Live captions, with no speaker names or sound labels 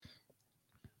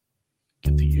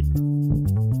Welcome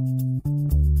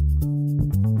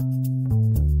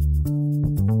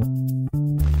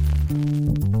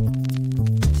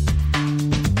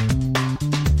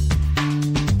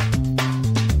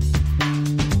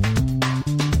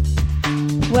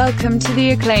to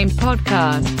the acclaimed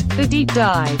podcast, The Deep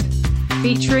Dive,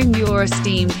 featuring your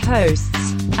esteemed hosts,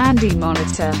 Andy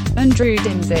Monitor and Drew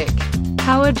Dimzik,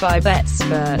 powered by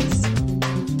BetSperts.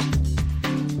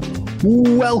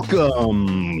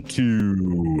 Welcome to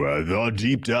The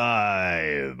Deep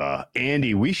Dive.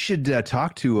 Andy, we should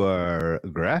talk to our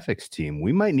graphics team.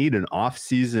 We might need an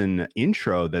off-season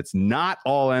intro that's not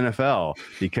all NFL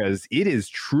because it is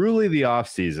truly the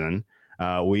off-season.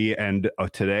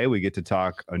 Today we get to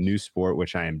talk a new sport,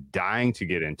 which I am dying to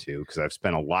get into because I've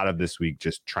spent a lot of this week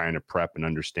just trying to prep and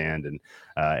understand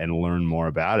and learn more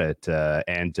about it.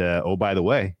 Oh, by the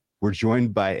way, we're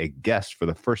joined by a guest for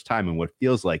the first time in what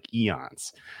feels like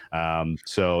eons.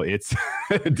 So it's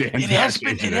Dan. It has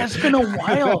been a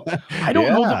while. I don't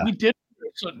know that we did.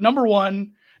 So number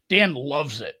one, Dan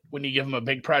loves it when you give him a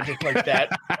big project like that.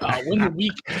 When the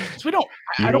week, so we don't.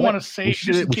 I don't want to say. We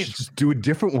should just do a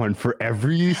different one for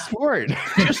every sport.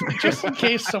 just in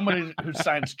case somebody who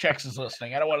signs checks is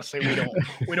listening. I don't want to say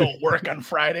we don't work on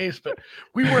Fridays, but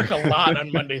we work a lot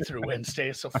on Monday through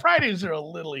Wednesday. So Fridays are a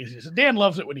little easy. So Dan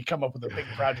loves it when you come up with a big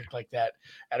project like that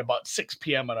at about 6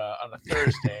 p.m. on a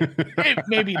Thursday.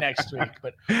 Maybe next week,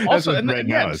 but also and then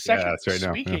again,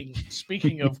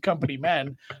 speaking of company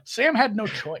men, Sam had no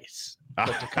choice but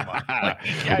to come on.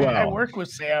 I worked with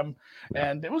Sam,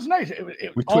 and it was nice.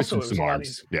 We twisted some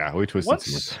arms. Yeah, we twisted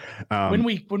some arms.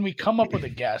 When we come up with a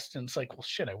guest, and it's like, well,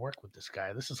 shit, I work with this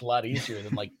guy. This is a lot easier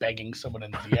than like begging someone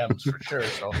in the DMs for sure.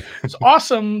 So it's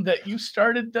awesome that you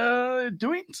started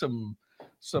doing some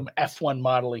F1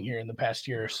 modeling here in the past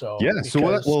year or so. Yeah.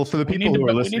 So for the people who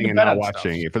are listening and not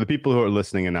watching, for the people who are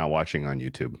listening and not watching on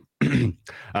YouTube,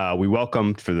 we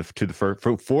welcome for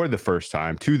the first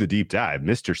time to the deep dive,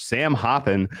 Mr. Sam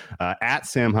Hoppen, at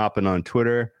Sam Hoppen on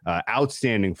Twitter.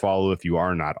 Outstanding follow if you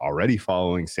are not already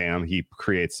following Sam. He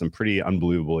creates some pretty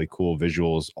unbelievably cool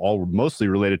visuals, all mostly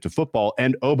related to football.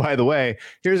 And oh, by the way,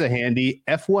 here's a handy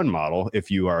F1 model if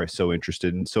you are so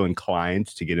interested and so inclined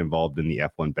to get involved in the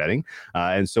F1 betting.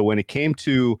 And so when it came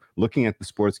to looking at the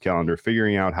sports calendar,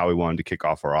 figuring out how we wanted to kick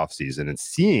off our offseason and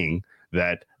seeing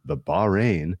that the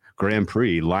Bahrain Grand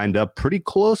Prix lined up pretty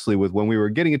closely with when we were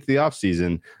getting into the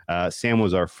offseason, Sam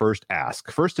was our first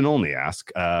and only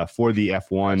ask for the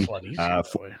F1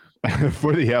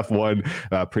 for the F1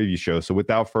 preview show. So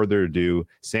without further ado,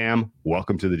 Sam,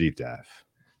 welcome to the deep dive.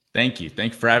 Thank you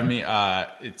for having me.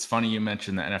 It's funny you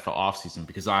mentioned the NFL offseason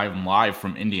because I'm live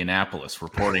from Indianapolis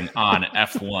reporting on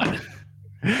F1.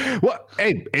 Well,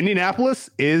 hey, Indianapolis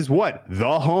is what?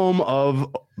 The home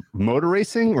of motor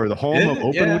racing or the home of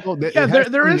open wheel? Yeah,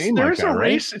 there is a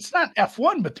race. Right? It's not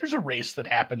F1, but there's a race that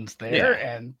happens there.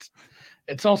 Yeah. And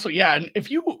it's also, and if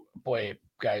you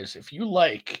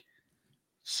like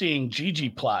seeing Gigi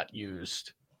plot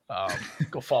used,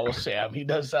 go follow Sam. He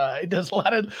does a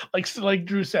lot of like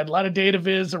Drew said, a lot of data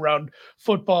viz around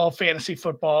football, fantasy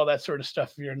football, that sort of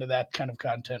stuff. If you're into that kind of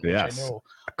content, which I know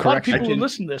a lot of people who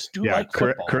listen to this do like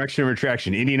football. Correction and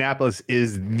retraction. Indianapolis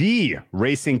is the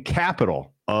racing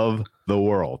capital of the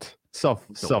world.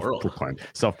 Self-proclaimed.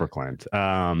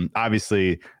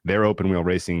 Obviously, their open wheel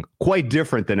racing quite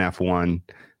different than F1.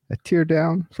 A tear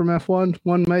down from F1,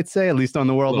 one might say, at least on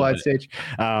the worldwide stage.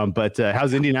 But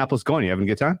how's Indianapolis going? You having a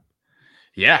good time?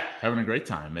 Yeah, having a great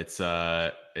time. It's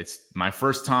my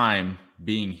first time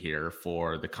being here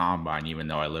for the combine, even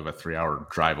though I live a 3-hour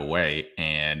drive away,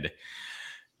 and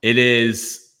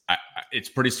it's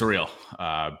pretty surreal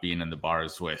being in the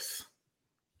bars with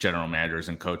general managers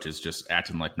and coaches just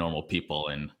acting like normal people,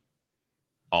 and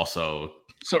also.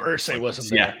 So Irsay wasn't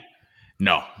there. Yeah,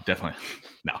 no, definitely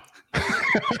no.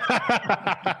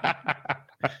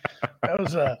 That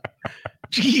was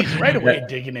right away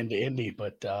digging into Indy,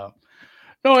 but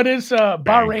no, it is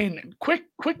Bahrain. Quick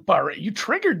Bahrain. You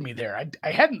triggered me there.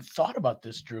 I hadn't thought about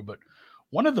this, Drew, but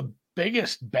one of the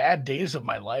biggest bad days of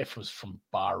my life was from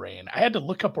Bahrain. I had to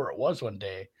look up where it was one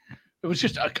day. It was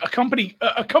just a company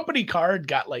card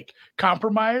got like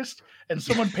compromised, and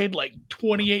someone paid like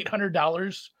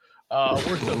 $2,800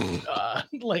 worth of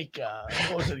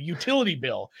what was it, a utility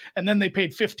bill, and then they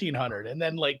paid $1,500, and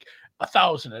then like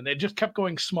 $1,000, and it just kept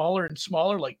going smaller and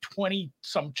smaller, like 20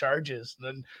 some charges, and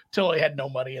then until I had no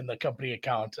money in the company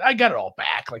account. I got it all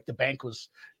back. Like the bank was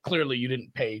clearly, you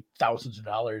didn't pay thousands of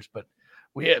dollars, but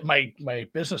we had my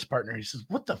business partner. He says,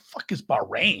 "What the fuck is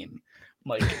Bahrain?"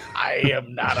 Like, I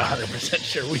am not 100%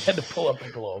 sure. We had to pull up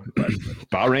a globe. But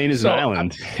Bahrain is an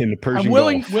island in the Persian I'm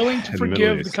willing Gulf to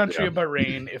forgive the country of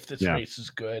Bahrain if this race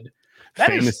is good. That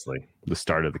famously the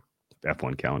start of the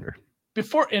F1 calendar.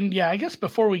 Before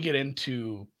we get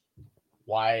into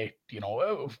why,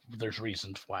 there's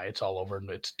reasons why it's all over and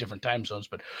it's different time zones.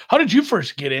 But how did you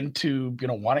first get into,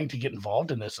 wanting to get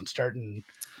involved in this and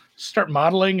start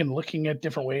modeling and looking at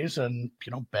different ways and,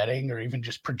 betting or even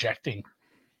just projecting?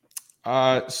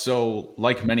 So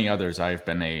like many others, I've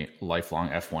been a lifelong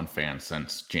F1 fan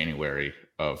since January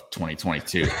of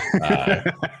 2022.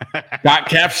 Got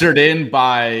captured in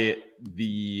by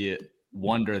the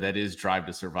wonder that is Drive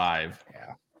to Survive,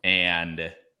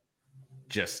 and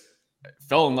just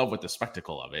fell in love with the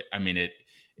spectacle of it. I mean,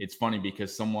 it's funny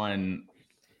because someone,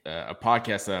 a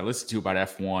podcast that I listened to about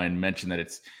F1 mentioned that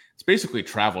it's basically a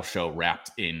travel show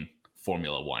wrapped in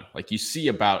Formula One. Like, you see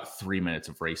about 3 minutes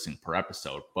of racing per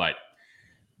episode, but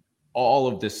all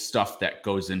of this stuff that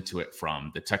goes into it,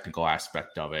 from the technical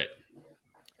aspect of it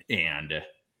and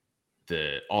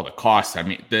all the costs. I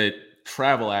mean, the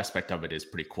travel aspect of it is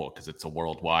pretty cool because it's a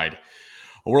worldwide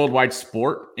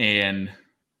sport, and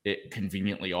it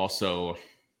conveniently also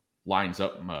lines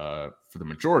up for the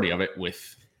majority of it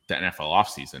with the NFL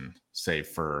offseason, save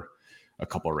for a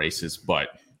couple of races. But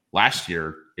last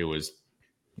year it was,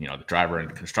 the driver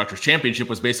and constructors championship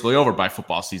was basically over by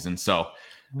football season. So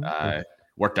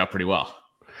worked out pretty well.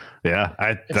 Yeah,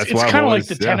 it's kind of like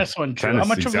the tennis one too. How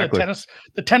much of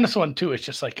the tennis one too is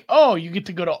just like, oh, you get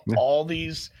to go to all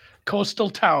these coastal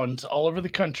towns all over the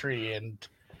country, and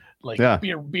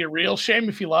be a real shame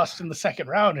if you lost in the second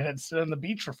round and had to sit on the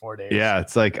beach for 4 days. Yeah,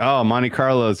 it's like, oh, Monte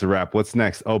Carlo's a wrap. What's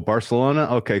next? Oh, Barcelona.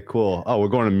 Okay, cool. Oh, we're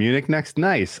going to Munich next.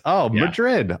 Nice. Oh,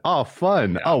 Madrid. Oh,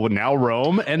 fun. Yeah. Oh, well, now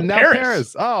Rome and now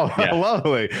Paris. Oh,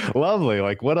 lovely.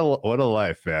 Like, what a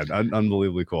life, man.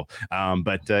 Unbelievably cool.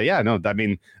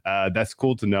 That's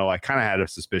cool to know. I kind of had a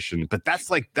suspicion, but that's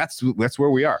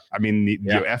where we are. I mean,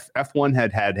 F1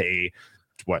 had a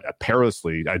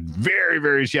very,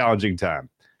 very challenging time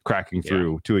cracking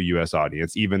through to a U.S.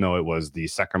 audience, even though it was the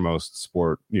second most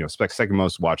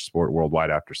watched sport worldwide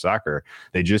after soccer.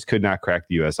 They just could not crack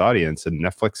the U.S. audience, and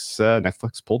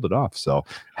Netflix pulled it off. So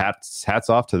hats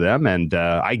off to them. And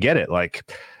I get it.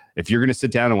 Like, if you're going to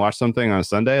sit down and watch something on a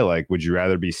Sunday, like, would you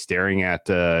rather be staring at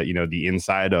the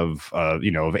inside of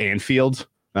Anfield?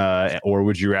 Or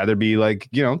would you rather be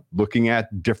looking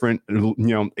at different,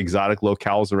 exotic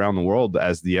locales around the world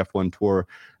as the F1 tour,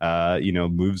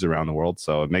 moves around the world?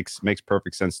 So it makes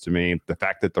perfect sense to me. The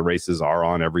fact that the races are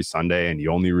on every Sunday and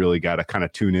you only really got to kind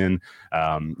of tune in,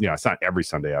 it's not every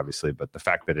Sunday, obviously, but the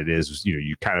fact that it is,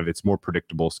 it's more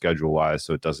predictable schedule wise,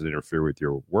 so it doesn't interfere with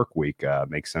your work week,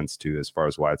 makes sense too, as far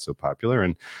as why it's so popular.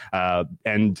 But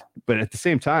at the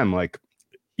same time, like,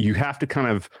 you have to kind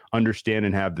of understand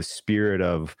and have the spirit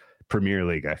of Premier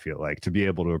League, I feel like, to be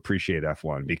able to appreciate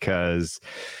F1, because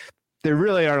there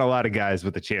really aren't a lot of guys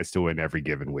with a chance to win every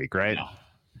given week, right? No,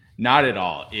 not at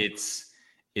all. It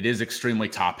is extremely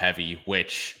top heavy,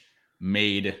 which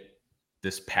made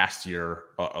this past year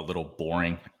a little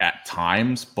boring at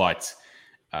times, but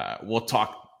we'll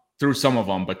talk through some of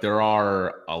them. But there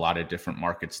are a lot of different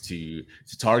markets to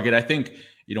target. I think,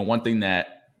 one thing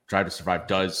that Drive to Survive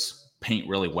does paint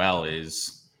really well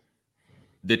is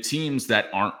the teams that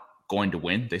aren't going to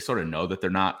win. They sort of know that they're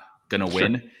not going to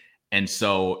win. And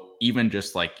so even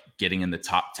just like getting in the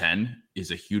top 10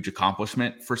 is a huge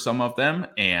accomplishment for some of them.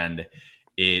 And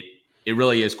it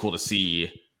really is cool to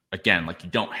see. Again, like,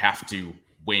 you don't have to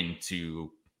win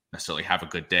to necessarily have a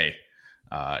good day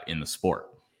in the sport.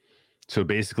 So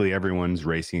basically everyone's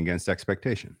racing against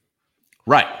expectation.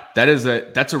 Right.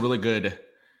 That's a really good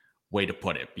way to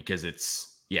put it, because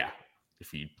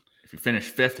if you finish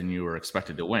fifth and you were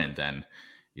expected to win, then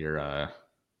you're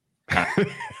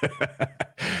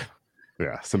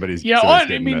somebody's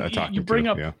you bring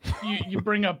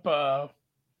up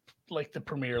like the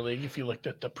Premier League. If you looked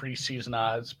at the preseason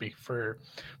odds for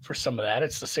some of that,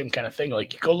 it's the same kind of thing.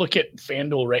 Like, you go look at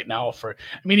FanDuel right now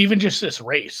even just this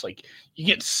race, like, you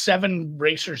get 7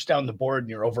 racers down the board and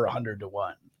you're over 100 to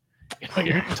 1.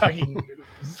 You're talking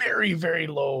very, very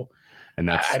low. And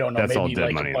I don't know, maybe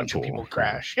like a bunch of people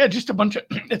crash. Yeah, just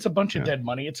it's a bunch of dead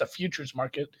money. It's a futures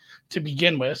market to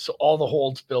begin with. So all the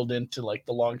holds built into like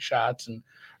the long shots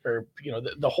the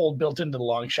hold built into the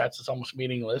long shots is almost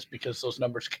meaningless, because those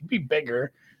numbers could be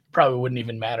bigger. Probably wouldn't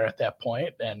even matter at that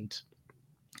point. And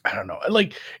I don't know,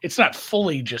 like, it's not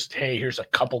fully just, hey, here's a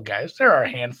couple guys. There are a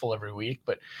handful every week.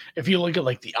 But if you look at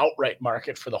like the outright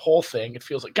market for the whole thing, it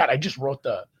feels like, God, I just wrote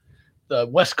the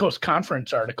West Coast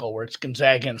Conference article where it's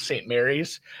Gonzaga and St.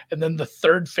 Mary's, and then the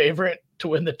third favorite to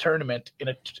win the tournament in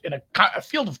a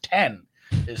field of 10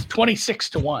 is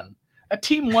 26-1. A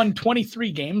team won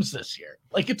 23 games this year.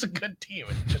 Like, it's a good team.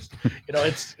 It's just,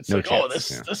 it's No like,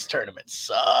 chance, this tournament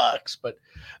sucks. But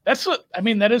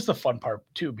that is the fun part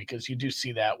too, because you do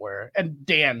see that and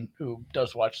Dan, who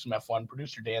does watch some F1,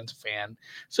 producer Dan's a fan,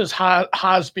 says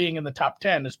Haas being in the top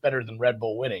 10 is better than Red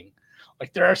Bull winning.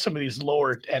 Like, there are some of these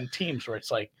lower end teams where it's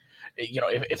like,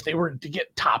 if they were to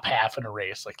get top half in a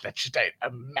race, like, that's just a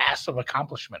massive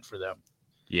accomplishment for them.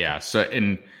 Yeah. So,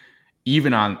 and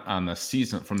even on the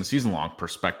season, from the season long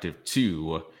perspective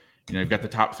too, you've got the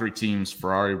top 3 teams,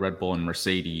 Ferrari, Red Bull, and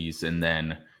Mercedes, and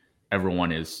then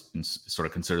everyone is sort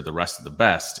of considered the rest of the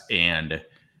best. And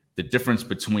the difference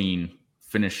between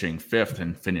finishing 5th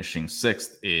and finishing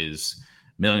 6th is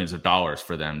millions of dollars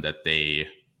for them that they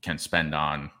can spend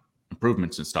on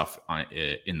improvements and stuff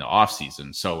in the off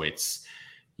season. So it's,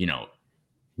 a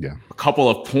couple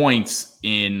of points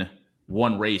in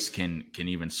one race can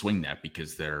even swing that,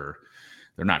 because they're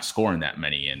not scoring that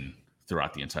many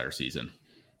throughout the entire season.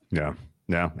 Yeah.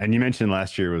 And you mentioned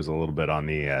last year was a little bit on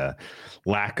the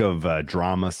lack of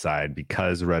drama side,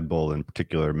 because Red Bull, in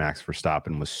particular, Max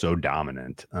Verstappen, was so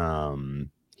dominant.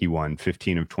 He won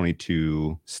 15 of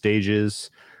 22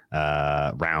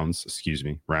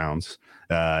 rounds.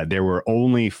 There were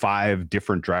only 5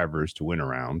 different drivers to win a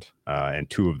round, and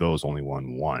 2 of those only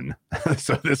won 1.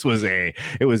 So it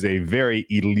was a very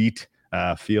elite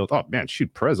field. Oh man,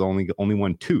 shoot, Perez only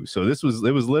won 2. So it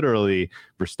was literally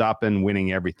Verstappen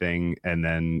winning everything, and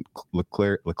then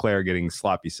Leclerc getting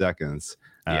sloppy seconds,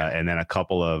 and then a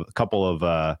couple of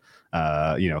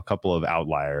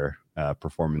outlier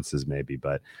performances maybe.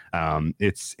 But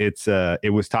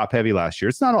it was top heavy last year.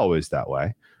 It's not always that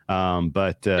way.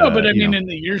 But in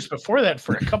the years before that,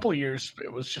 for a couple of years,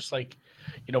 it was just like,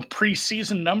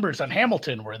 preseason numbers on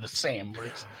Hamilton were the same. Where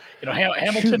it's,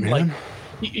 Hamilton,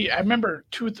 I remember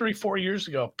 2, 3, 4 years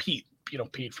ago, Pete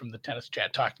from the tennis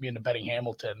chat talked me into betting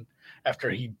Hamilton after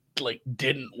he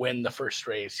didn't win the first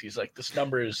race. He's like, this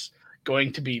number is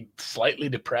going to be slightly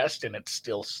depressed, and it's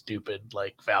still stupid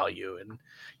value. And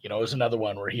it was another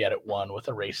one where he had it won with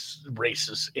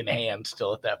races in hand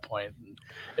still at that point. And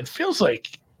it feels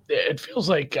like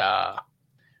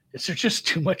is there just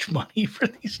too much money for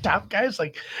these top guys?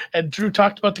 And Drew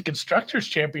talked about the Constructors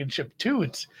Championship too.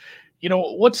 It's,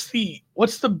 what's the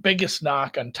biggest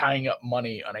knock on tying up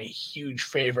money on a huge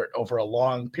favorite over a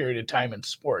long period of time in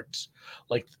sports?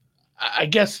 I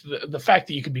guess the fact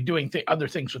that you could be doing other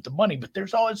things with the money, but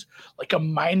there's always a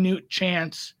minute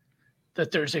chance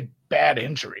that there's a bad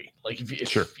injury.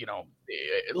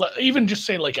 Even just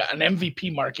say an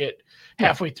MVP market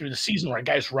halfway through the season where a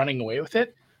guy's running away with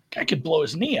it, guy could blow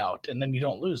his knee out and then you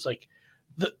don't lose.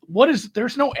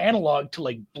 There's no analog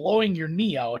to blowing your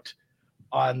knee out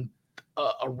on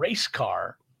a race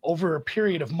car over a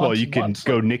period of months. Well, you can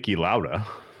go Niki Lauda.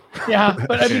 Yeah,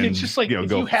 but it's just if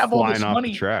you have all this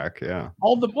money, off the track,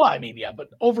 but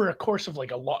over a course of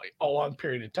a long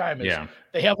period of time,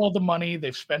 they have all the money,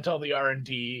 they've spent all the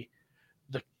R&D,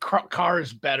 the car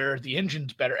is better, the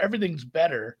engine's better, everything's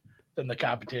better than the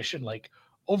competition.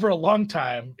 Over a long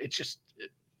time, it's just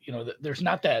there's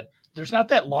not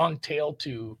that long tail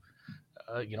to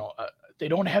they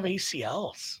don't have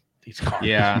ACLs, these cars.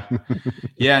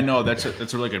 No, that's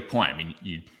a really good point. I mean,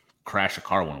 you crash a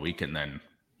car one week and then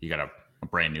you got a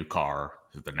brand new car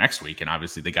the next week, and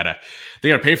obviously they gotta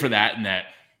pay for that, and that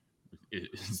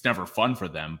it's never fun for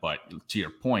them. But to your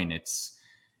point, it's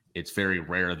very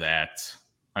rare that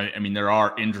I mean there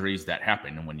are injuries that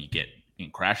happen when you get in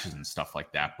crashes and stuff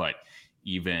like that. But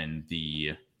even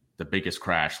the biggest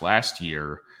crash last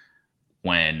year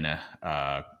when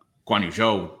Guan Yu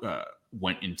Zhou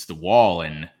went into the wall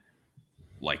and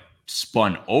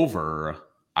spun over,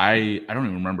 I don't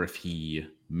even remember if he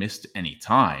missed any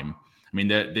time. I mean,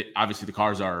 obviously the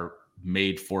cars are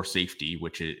made for safety,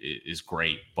 which is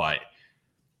great, but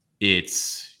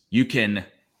it's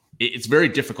very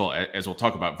difficult, as we'll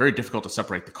talk about, very difficult to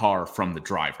separate the car from the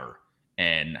driver,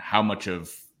 and how much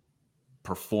of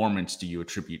performance do you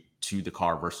attribute to the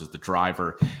car versus the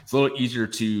driver. It's a little easier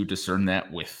to discern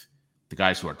that with the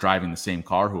guys who are driving the same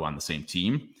car, who are on the same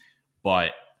team.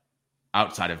 But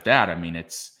outside of that, I mean,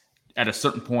 it's at a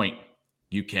certain point,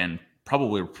 you can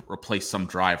probably replace some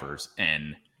drivers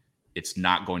and it's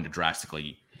not going to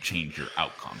drastically change your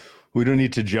outcome. We don't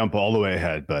need to jump all the way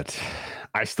ahead, but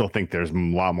I still think there's a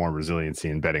lot more resiliency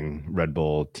in betting Red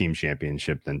Bull team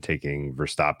championship than taking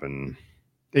Verstappen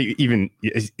even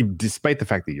despite the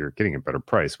fact that you're getting a better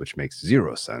price, which makes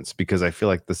zero sense, because I feel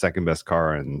like the second best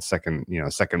car and second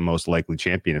most likely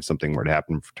champion if something were to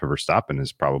happen to Verstappen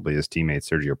is probably his teammate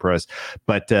Sergio Perez.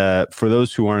 But for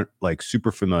those who aren't like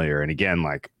super familiar, and again,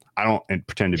 like I don't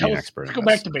pretend to be an expert. Let's go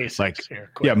back to basics. Like, here.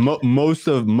 Yeah, most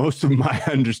of my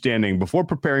understanding before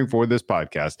preparing for this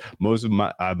podcast, most of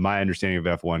my understanding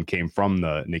of F1 came from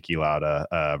the Niki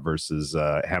Lauda versus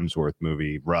Hemsworth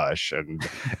movie Rush, and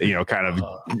kind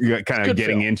of getting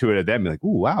film. Into it at that, be like,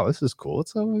 "Ooh, wow, this is cool.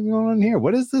 What's going on here?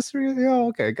 What is this? Oh,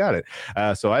 okay, got it."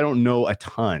 So I don't know a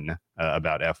ton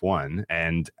about F1,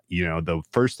 and the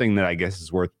first thing that I guess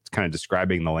is worth kind of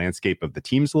describing the landscape of the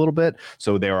teams a little bit.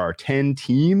 So there are 10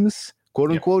 teams, quote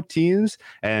unquote teams,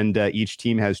 and each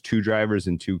team has 2 drivers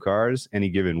and 2 cars any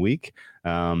given week.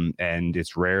 And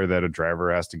it's rare that a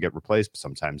driver has to get replaced, but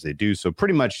sometimes they do. So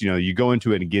pretty much, you go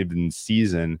into a given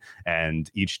season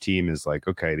and each team is like,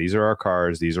 okay, these are our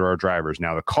cars, these are our drivers.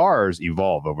 Now the cars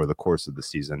evolve over the course of the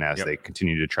season as they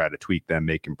continue to try to tweak them,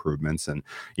 make improvements. And,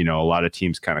 a lot of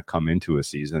teams kind of come into a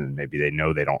season and maybe they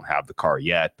know they don't have the car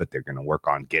yet, but they're going to work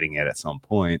on getting it at some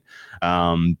point.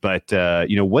 But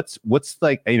what's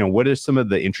like, what are some of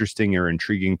the interesting or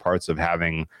intriguing parts of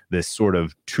having this sort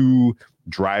of 2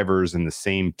 drivers in the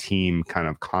same team kind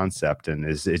of concept, and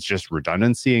it's just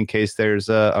redundancy in case there's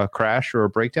a crash or a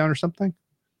breakdown or something?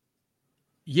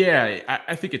 Yeah,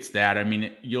 I think it's that. I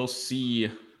mean, you'll see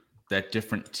that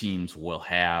different teams will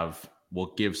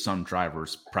give some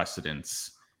drivers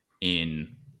precedence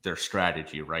in their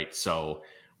strategy, right? So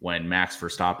when Max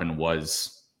Verstappen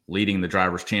was leading the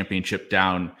drivers' championship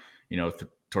down,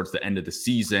 towards the end of the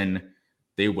season,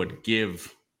 they would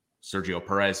give Sergio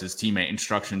Perez, his teammate,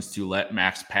 instructions to let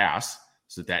Max pass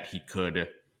so that he could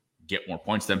get more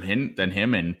points than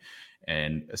him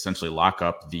and essentially lock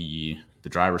up the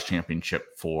drivers'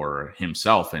 championship for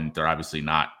himself. And they're obviously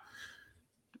not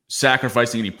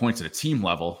sacrificing any points at a team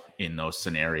level in those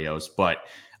scenarios. But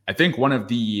I think one of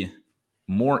the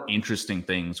more interesting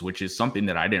things, which is something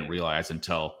that I didn't realize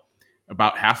until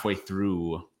about halfway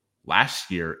through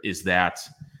last year, is that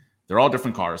they're all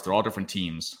different cars, they're all different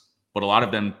teams, but a lot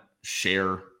of them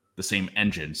share the same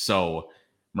engine. So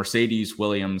Mercedes,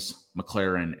 Williams,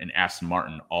 McLaren, and Aston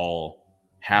Martin all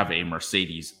have a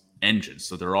Mercedes engine.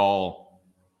 So they're all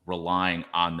relying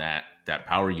on that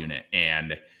power unit.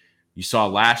 And you saw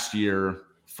last year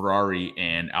Ferrari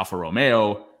and Alfa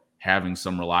Romeo having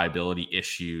some reliability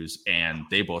issues, and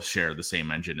they both share the same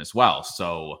engine as well.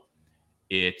 So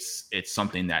it's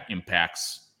something that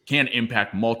can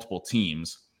impact multiple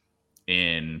teams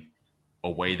in a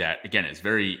way that, again, is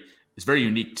very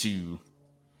unique to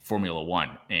Formula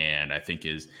One, and I think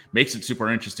makes it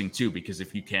super interesting too, because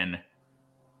if you can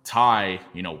tie,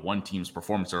 one team's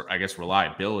performance, or I guess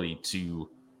reliability, to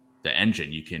the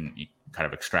engine, you kind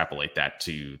of extrapolate that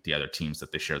to the other teams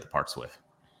that they share the parts with.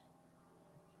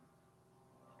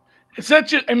 Is that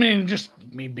just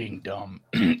me being dumb?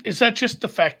 Is that just the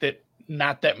fact that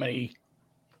not that many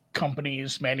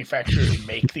manufacturers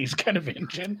make these kind of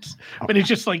engines, but it's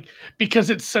just like, because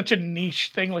it's such a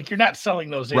niche thing, like you're not selling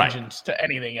those engines to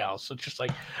anything else. It's just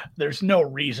like, there's no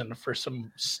reason for some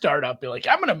startup be like,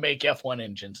 I'm going to make F1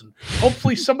 engines, and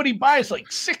hopefully somebody buys like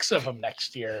 6 of them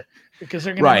next year, because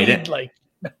they're going to need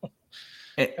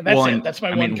and that's it. That's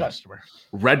my one customer.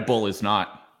 Red Bull is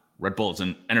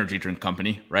an energy drink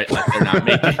company, right? Like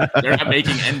they're not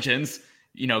making engines.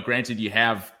 Granted, you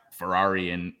have Ferrari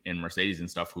and Mercedes and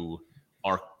stuff who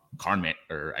are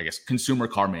consumer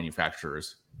car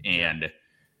manufacturers, and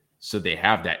so they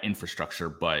have that infrastructure.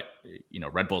 But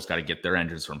Red Bull's got to get their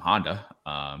engines from Honda,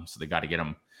 so they got to get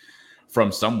them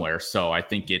from somewhere. So I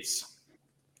think it's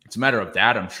a matter of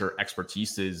that. I'm sure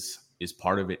expertise is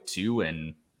part of it too,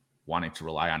 and wanting to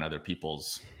rely on other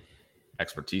people's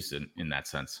expertise in that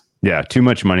sense. Yeah, too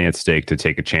much money at stake to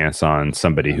take a chance on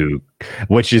somebody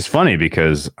which is funny,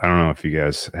 because I don't know if you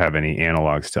guys have any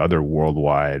analogs to other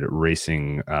worldwide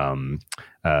racing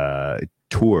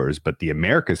tours, but the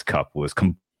America's Cup was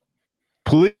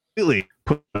completely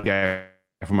put on a guy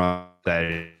from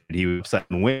that he was upside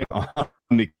and wing on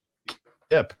the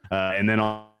tip, and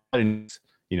then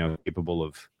capable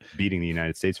of beating the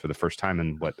United States for the first time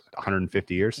in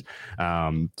 150 years.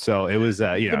 So it was,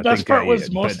 the best part was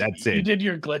you did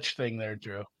your glitch thing there,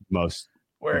 Drew. Most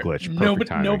where glitch.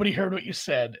 Nobody heard what you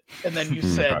said, and then you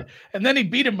said, and then he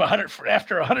beat him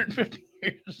after 150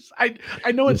 years.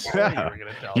 I know it's story you were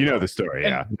going to tell. You know the story,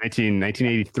 yeah.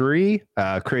 1983,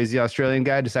 crazy Australian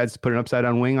guy decides to put an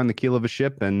upside-down wing on the keel of a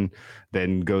ship and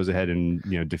then goes ahead and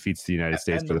defeats the United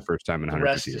States for the first time in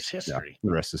 150 years. The rest is history. Yeah,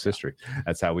 the rest is history.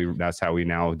 That's how we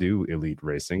now do elite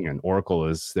racing. And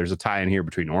there's a tie in here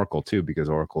between Oracle too, because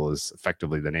Oracle is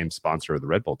effectively the name sponsor of the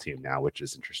Red Bull team now, which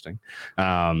is interesting.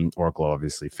 Oracle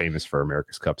obviously famous for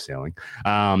America's Cup sailing.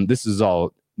 This is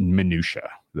all minutia,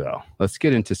 though. Let's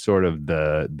get into sort of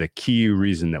the key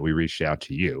reason that we reached out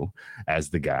to you as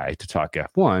the guy to talk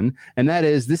F1, and that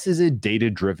is this is a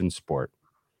data-driven sport.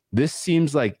 This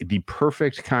seems like the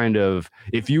perfect kind of,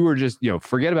 if you were just,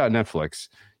 forget about Netflix,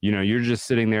 you're just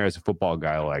sitting there as a football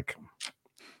guy, like,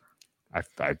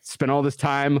 I spent all this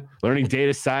time learning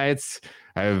data science.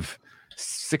 I have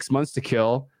 6 months to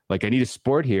kill. Like, I need a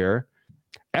sport here.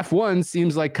 F1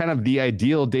 seems like kind of the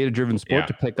ideal data-driven sport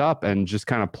to pick up and just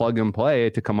kind of plug and play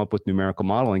to come up with numerical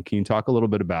modeling. Can you talk a little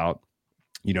bit about,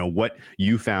 what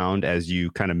you found as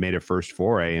you kind of made a first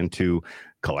foray into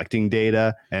collecting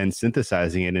data and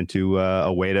synthesizing it into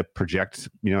a way to project,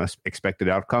 expected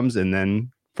outcomes, and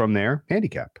then from there,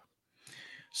 handicap?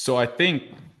 So I think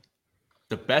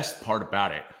the best part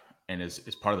about it, and is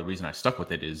part of the reason I stuck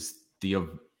with it, is the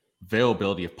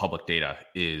availability of public data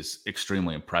is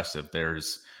extremely impressive.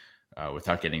 There's,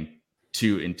 without getting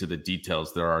too into the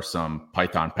details, there are some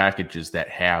Python packages that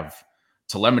have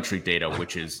telemetry data,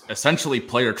 which is essentially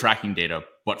player tracking data,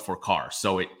 but for cars.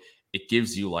 So it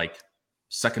gives you like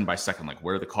second by second, like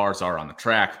where the cars are on the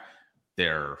track,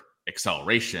 their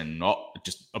acceleration,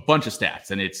 just a bunch of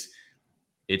stats. And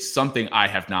it's something I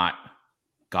have not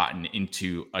gotten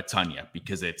into a ton yet,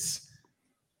 because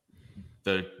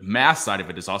the math side of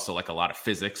it is also like a lot of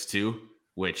physics too,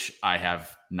 which I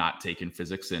have not taken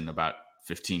physics in about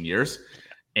 15 years.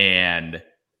 And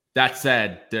that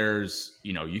said, there's,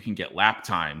 you can get lap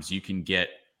times, you can get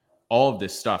all of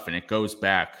this stuff, and it goes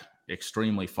back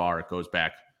extremely far. It goes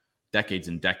back decades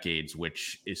and decades,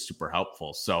 which is super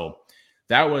helpful. So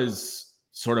that was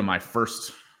sort of my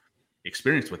first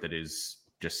experience with it, is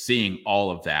just seeing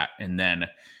all of that. And then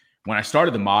when I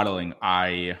started the modeling,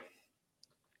 I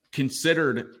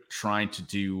considered trying to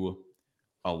do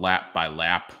a lap by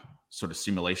lap sort of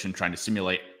simulation, trying to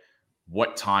simulate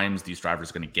what times these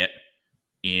drivers are going to get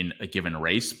in a given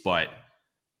race. But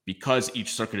because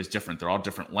each circuit is different, they're all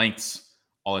different lengths,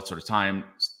 all that sort of time,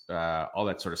 all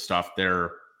that sort of stuff,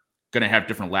 they're going to have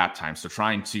different lap times. So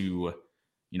trying to,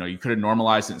 you could have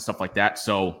normalized it and stuff like that.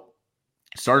 So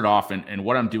started off, and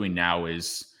what I'm doing now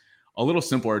is a little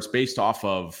simpler. It's based off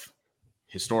of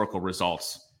historical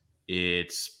results.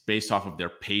 It's based off of their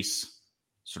pace,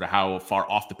 sort of how far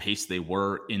off the pace they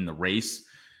were in the race.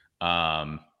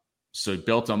 So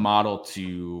built a model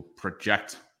to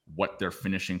project what their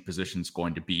finishing position is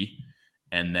going to be,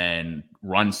 and then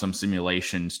run some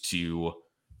simulations to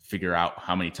figure out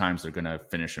how many times they're going to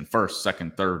finish in first,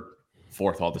 second, third,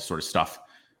 fourth, all this sort of stuff.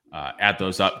 Add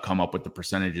those up, come up with the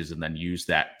percentages, and then use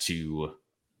that to,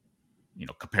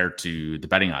 compare to the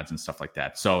betting odds and stuff like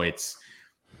that. So it's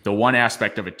the one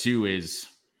aspect of it too is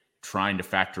trying to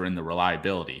factor in the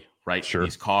reliability, right? Sure.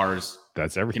 These cars,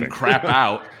 that's everything, can crap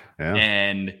out, yeah.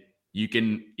 And you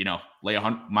can, lay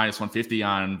minus 150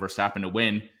 on Verstappen to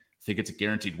win, think it's a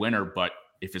guaranteed winner. But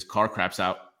if his car craps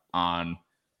out on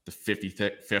the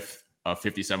 55th of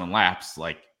 57 laps,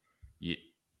 it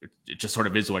just sort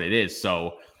of is what it is.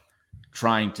 So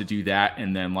trying to do that.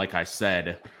 And then, like I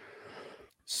said,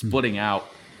 splitting out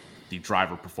the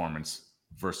driver performance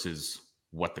versus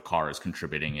what the car is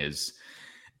contributing is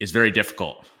very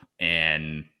difficult.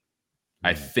 And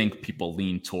I think people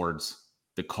lean towards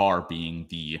the car being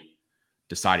the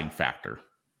deciding factor.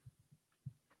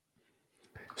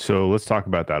 So let's talk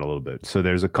about that a little bit. So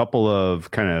there's a couple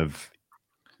of kind of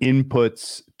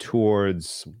inputs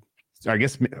towards, I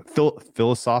guess,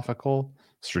 philosophical,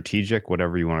 strategic,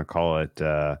 whatever you want to call it,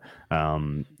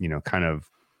 kind of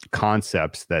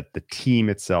concepts that the team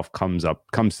itself comes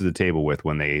to the table with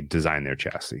when they design their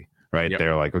chassis, right? Yep.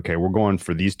 They're like, okay, we're going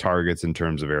for these targets in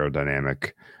terms of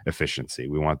aerodynamic efficiency.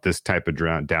 We want this type of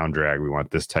down drag. We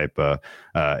want this type of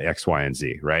X, Y, and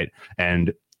Z, right?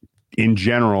 And in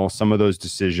general, some of those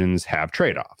decisions have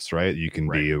trade-offs, right? You can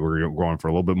be, we're going for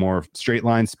a little bit more straight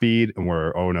line speed, and we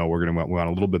want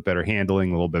a little bit better handling,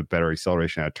 a little bit better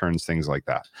acceleration out of turns, things like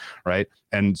that, right?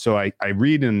 And so I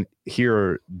read and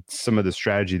hear some of the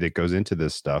strategy that goes into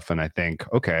this stuff, and I think,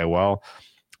 okay, well,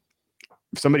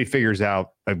 if somebody figures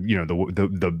out,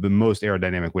 the most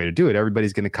aerodynamic way to do it,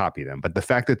 everybody's going to copy them. But the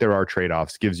fact that there are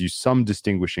trade-offs gives you some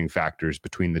distinguishing factors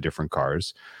between the different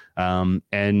cars,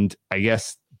 and I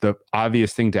guess the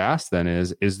obvious thing to ask then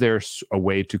is there a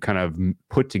way to kind of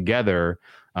put together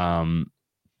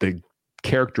the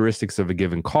characteristics of a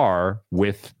given car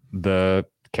with the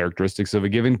characteristics of a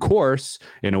given course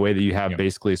in a way that you have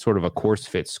basically sort of a course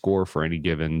fit score for any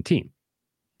given team?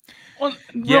 Well,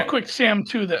 real quick, Sam,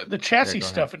 too, the chassis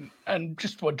stuff and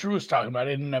just what Drew was talking about,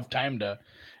 I didn't have time to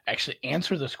actually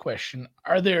answer this question.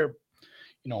 Are there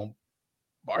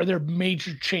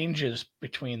major changes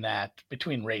between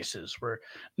races where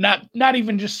not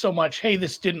even just so much, hey,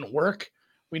 this didn't work,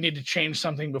 we need to change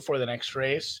something before the next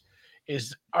race?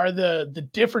 Are the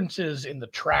differences in the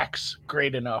tracks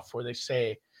great enough where they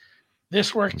say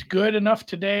this worked good enough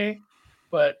today,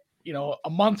 but a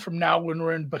month from now when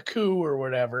we're in Baku or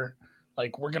whatever,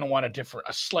 like we're going to want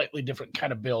a slightly different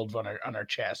kind of build on our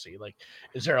chassis? Like,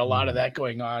 is there a lot of that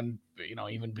going on,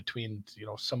 even between,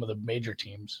 some of the major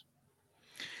teams?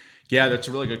 Yeah, that's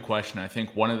a really good question. I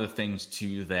think one of the things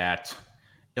too that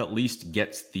at least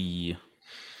gets the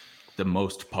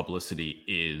most publicity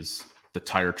is the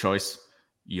tire choice.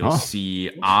 You'll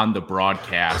see on the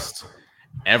broadcast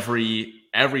every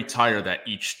tire that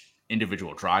each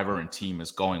individual driver and team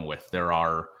is going with. There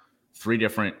are 3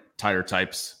 different tire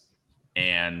types,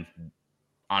 and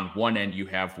on one end you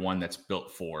have one that's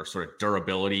built for sort of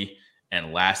durability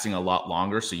and lasting a lot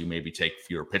longer, so you maybe take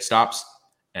fewer pit stops,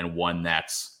 and one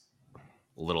that's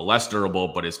a little less durable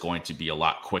but is going to be a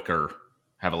lot quicker,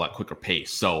 have a lot quicker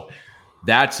pace. So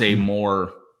that's a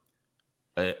more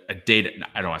a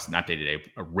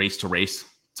race to race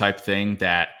type thing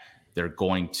that they're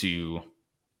going to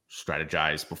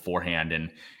strategize beforehand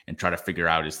and try to figure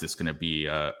out, is this going to be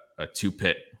a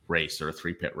 2-pit race or a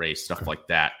 3-pit race, stuff like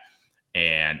that.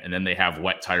 And then they have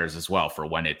wet tires as well for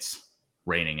when it's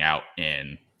raining out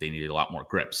and they need a lot more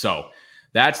grip. So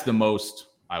that's the most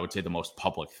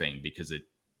public thing, because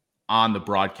on the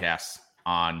broadcasts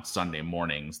on Sunday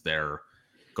mornings, they're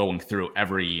going through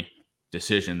every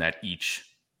decision that each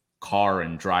car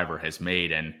and driver has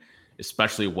made. And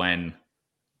especially when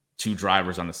 2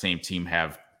 drivers on the same team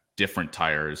have different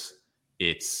tires,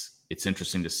 it's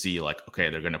interesting to see, like, okay,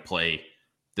 they're going to play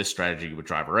this strategy with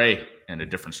driver A and a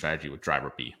different strategy with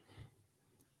driver B.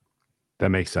 That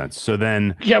makes sense. So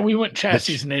then, we went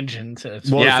chassis and engines. No.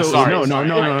 But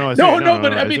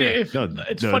I mean,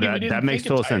 it's funny. That makes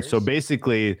total sense. So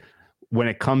basically, when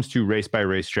it comes to race by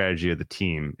race strategy of the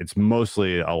team, it's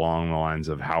mostly along the lines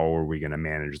of how are we going to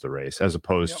manage the race, as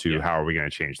opposed to how are we going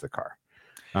to change the car.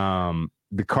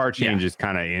 The car change is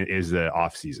kind of is the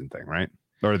off season thing, right?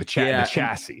 Or the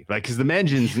chassis, like, because the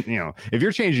engines, if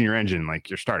you're changing your engine, like,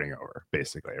 you're starting over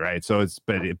basically, right? So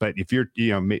but if you're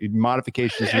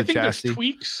modifications to the chassis, there's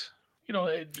tweaks,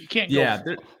 you can't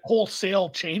go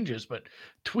wholesale changes, but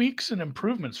tweaks and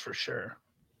improvements for sure.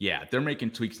 Yeah, they're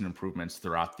making tweaks and improvements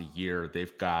throughout the year.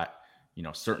 They've got,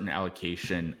 certain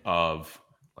allocation of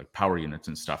like power units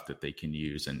and stuff that they can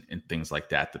use and things like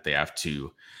that they have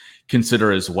to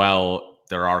consider as well.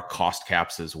 There are cost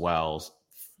caps as well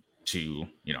to,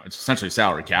 it's essentially a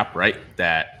salary cap, right?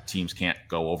 That teams can't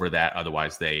go over that.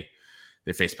 Otherwise they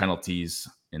face penalties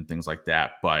and things like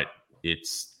that. But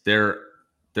they're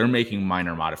making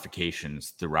minor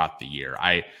modifications throughout the year.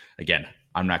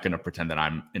 I'm not going to pretend that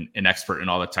I'm an expert in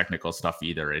all the technical stuff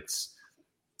either.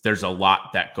 There's a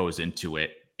lot that goes into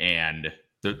it, and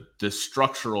the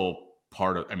structural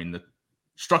part of, the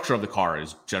structure of the car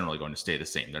is generally going to stay the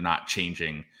same. They're not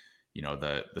changing,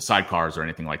 the sidecars or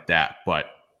anything like that, but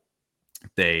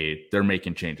they're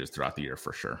making changes throughout the year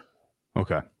for sure.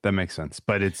 Okay, that makes sense.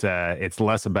 But it's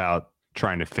less about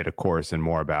trying to fit a course and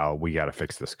more about, we got to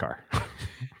fix this car.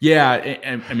 Yeah,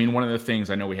 and one of the things,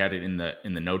 I know we had it in the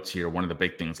notes here, one of the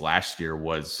big things last year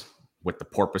was with the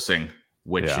porpoising,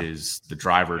 which is the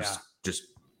drivers just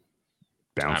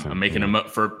bouncing. I'm making them up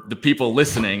for the people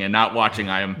listening and not watching.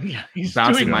 I am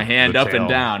bouncing my hand up and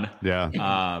down.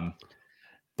 Yeah.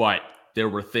 But there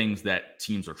were things that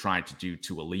teams were trying to do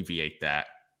to alleviate that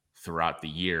throughout the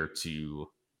year to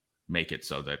make it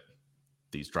so that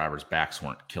these drivers' backs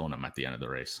weren't killing them at the end of the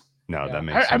race. No, that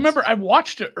makes sense. I remember I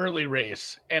watched an early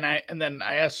race, and then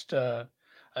I asked, I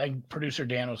think producer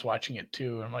Dan was watching it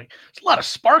too. And I'm like, there's a lot of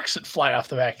sparks that fly off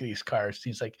the back of these cars.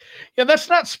 He's like, yeah, that's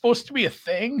not supposed to be a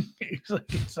thing. He's like,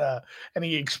 and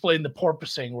he explained the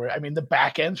porpoising, where, the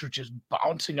back ends were just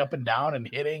bouncing up and down and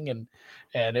hitting.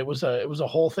 And it was a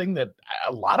whole thing that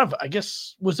a lot of, I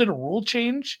guess, was it a rule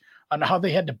change on how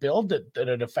they had to build that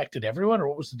it affected everyone, or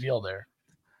what was the deal there?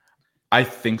 I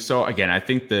think so. Again, I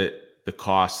think that the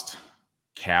cost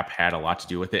cap had a lot to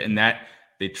do with it, and that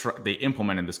they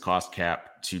implemented this cost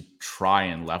cap to try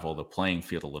and level the playing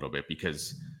field a little bit,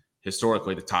 because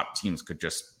historically the top teams could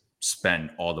just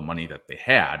spend all the money that they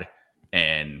had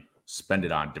and spend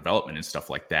it on development and stuff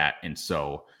like that. And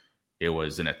so it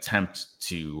was an attempt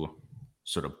to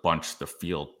sort of bunch the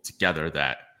field together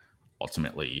that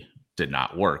ultimately did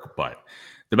not work. But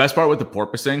the best part with the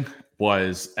porpoising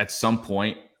was at some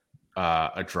point,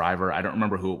 a driver, I don't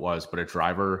remember who it was, but a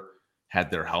driver had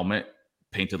their helmet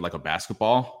painted like a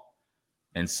basketball.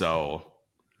 And so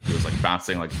it was like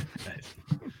bouncing. Like,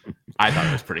 I thought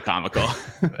it was pretty comical.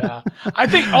 I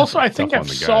think I've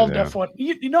solved F1.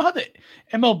 You know how the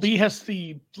MLB has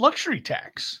the luxury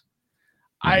tax?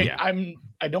 I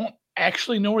don't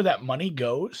actually know where that money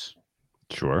goes.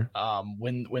 Sure.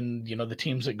 When the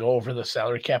teams that go over the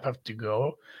salary cap have to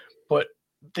go, but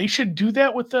they should do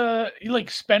that with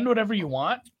spend whatever you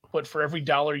want, but for every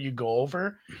dollar you go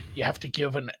over, you have to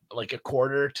give a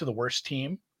quarter to the worst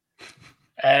team.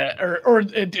 Or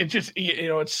it just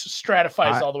it's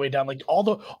stratifies all the way down. Like all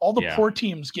the poor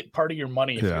teams get part of your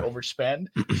money if you overspend.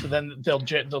 So then they'll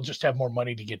just have more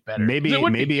money to get better.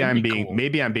 Maybe I'm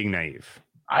being naive.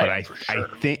 I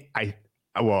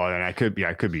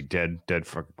could be dead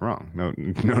fucking wrong.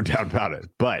 No doubt about it.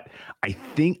 But I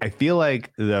feel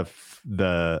like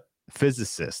the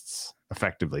physicists,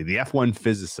 effectively, the F1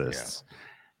 physicists,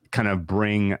 kind of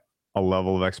bring a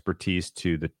level of expertise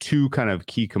to the two kind of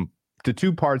the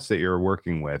two parts that you're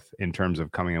working with in terms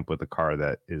of coming up with a car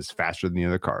that is faster than the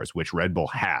other cars, which Red Bull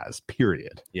has,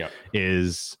 period. Yeah.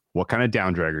 Is what kind of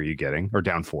down drag are you getting, or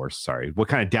downforce? Sorry. What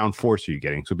kind of downforce are you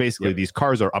getting? So basically these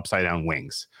cars are upside down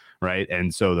wings, right?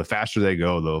 And so the faster they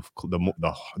go,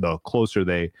 the closer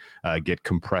they get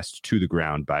compressed to the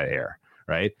ground by air.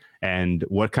 Right. And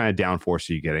what kind of downforce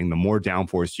are you getting? The more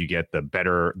downforce you get,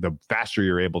 the faster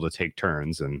you're able to take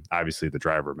turns. And obviously the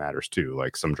driver matters too.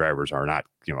 Like some drivers are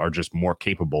just more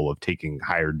capable of taking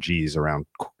higher G's around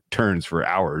turns for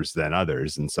hours than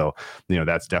others. And so,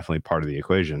 that's definitely part of the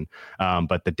equation.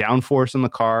 But the downforce in the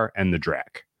car and the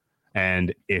drag.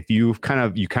 And if you kind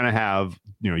of have,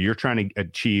 you're trying to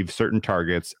achieve certain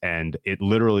targets, and it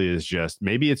literally is just,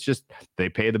 maybe it's just they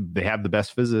have the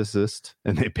best physicist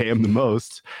and they pay them the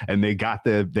most, and they got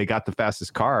the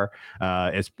fastest car.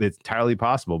 It's entirely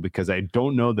possible, because I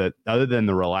don't know that, other than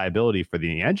the reliability for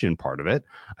the engine part of it,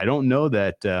 I don't know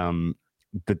that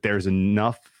that there's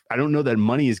enough. I don't know that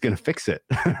money is going to fix it.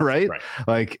 Right?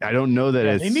 Like, I don't know that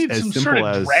it's, they need as some simple sort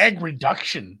of as drag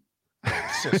reduction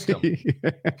system. Get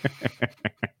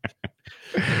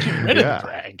rid of the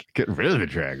drag. Get rid of the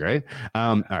drag, right?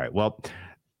 All right. Well,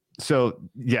 so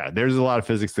there's a lot of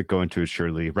physics that go into it.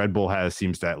 Surely, Red Bull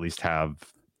seems to at least have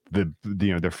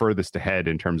they're furthest ahead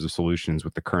in terms of solutions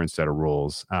with the current set of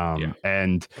rules.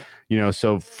 And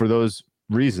so for those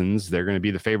reasons, they're going to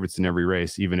be the favorites in every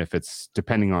race, even if it's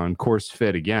depending on course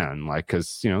fit again. Like,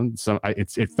 because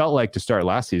it felt like, to start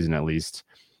last season at least,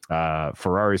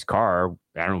 Ferrari's car,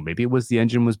 I don't know, maybe it was the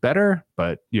engine was better,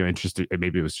 but interesting,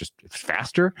 maybe it was just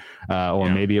faster, or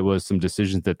maybe it was some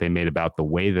decisions that they made about the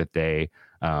way that they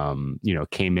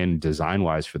came in design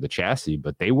wise for the chassis,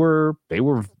 but they were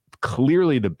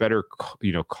clearly the better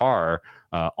car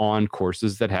on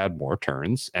courses that had more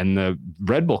turns. And the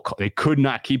Red Bull, they could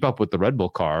not keep up with the Red Bull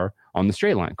car on the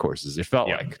straight line courses, it felt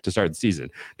like, to start the season.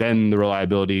 Then the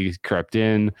reliability crept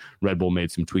in. Red Bull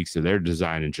made some tweaks to their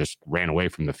design and just ran away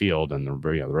from the field, and the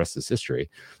rest is history.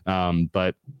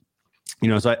 But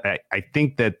so I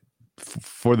think that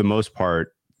for the most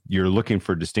part, you're looking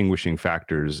for distinguishing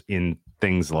factors in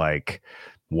things like,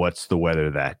 what's the weather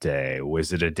that day?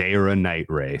 Was it a day or a night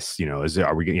race?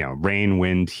 Are we rain,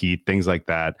 wind, heat, things like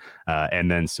that? And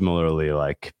then similarly,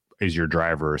 like, is your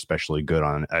driver especially good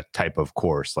on a type of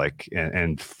course? Like,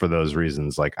 and for those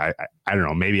reasons, like, I don't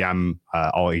know, maybe I'm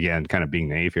all again kind of being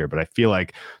naive here, but I feel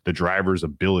like the driver's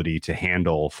ability to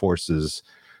handle forces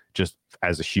just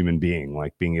as a human being,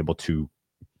 like being able to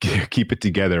keep it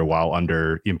together while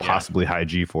under impossibly high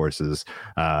G forces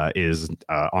is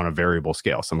on a variable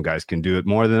scale. Some guys can do it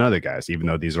more than other guys, even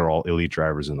though these are all elite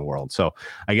drivers in the world. So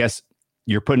I guess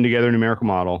you're putting together a numerical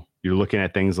model. You're looking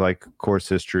at things like course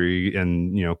history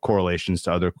and correlations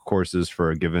to other courses for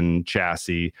a given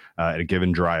chassis, a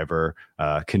given driver,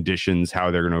 conditions, how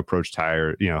they're going to approach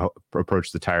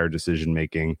the tire decision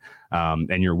making,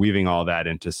 and you're weaving all that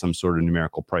into some sort of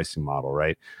numerical pricing model,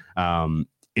 right?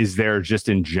 Is there, just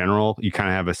in general, you kind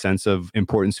of have a sense of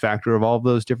importance factor of all of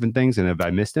those different things? And have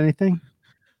I missed anything?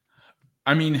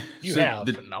 I mean, you have,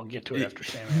 and I'll get to it after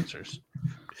Sam answers.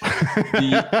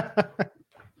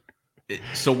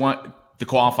 The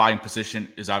qualifying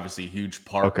position is obviously a huge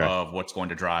part of what's going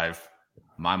to drive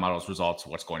my model's results,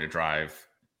 what's going to drive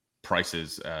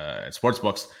prices at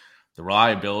sportsbooks. The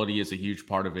reliability is a huge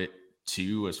part of it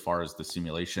too, as far as the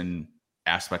simulation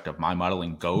aspect of my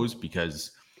modeling goes,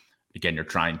 because again, you're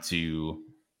trying to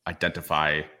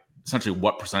identify essentially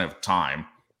what percent of time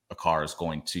a car is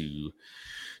going to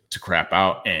crap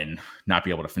out and not be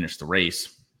able to finish the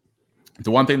race.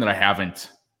 The one thing that I haven't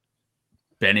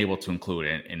been able to include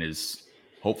and is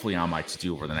hopefully on my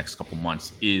to-do over the next couple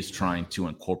months is trying to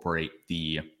incorporate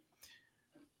the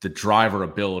driver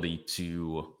ability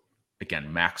to, again,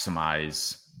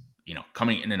 maximize,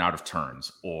 coming in and out of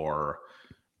turns or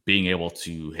being able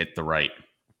to hit the right,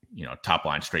 top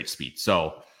line straight speed.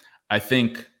 So I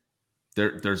think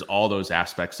there's all those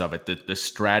aspects of it. The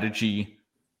strategy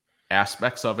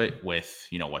aspects of it with,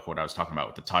 like what I was talking about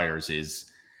with the tires is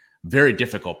very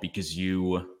difficult because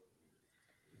you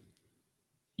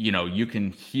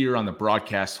can hear on the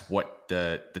broadcast what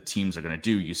the teams are going to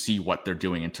do. You see what they're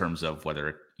doing in terms of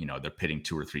whether, they're pitting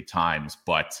 2 or 3 times,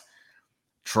 but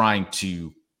trying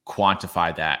to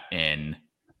quantify that and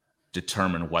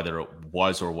determine whether it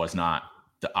was or was not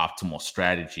the optimal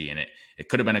strategy. And it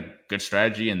could have been a good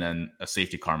strategy, and then a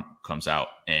safety car comes out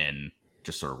and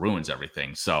just sort of ruins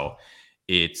everything. So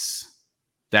it's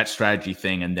that strategy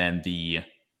thing. And then the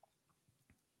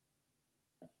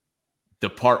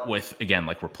part with, again,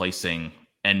 like replacing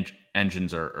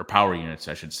engines or power units,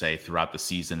 I should say, throughout the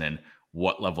season, and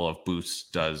what level of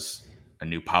boost does a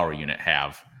new power unit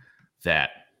have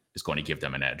that is going to give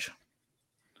them an edge.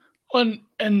 Well,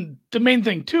 and the main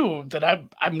thing too that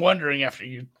I'm wondering after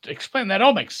you explain that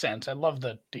all makes sense. I love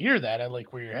to hear that. I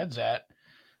like where your head's at.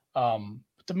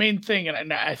 The main thing,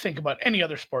 and I think about any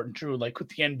other sport, and Drew, like with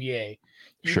the NBA,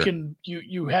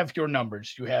 you have your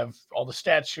numbers, you have all the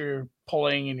stats you're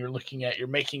pulling, and you're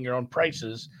making your own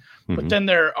prices. Mm-hmm. But then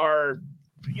there are,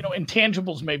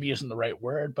 intangibles maybe isn't the right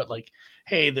word, but like,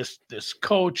 hey, this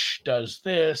coach does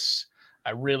this.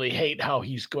 I really hate how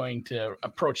he's going to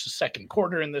approach the second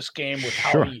quarter in this game with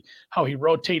how he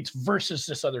rotates versus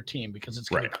this other team, because it's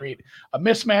going to create a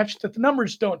mismatch that the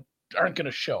numbers aren't going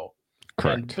to show.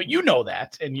 Correct. But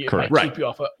that, and it might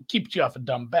keep you off a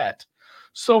dumb bet.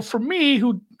 So for me,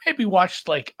 who maybe watched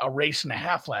like a race and a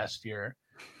half last year,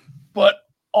 but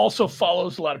also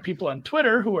follows a lot of people on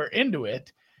Twitter who are into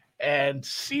it and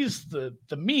sees the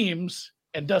memes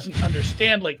and doesn't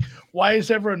understand, like, why is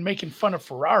everyone making fun of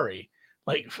Ferrari?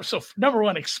 Like, so number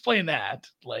one, explain that,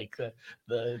 like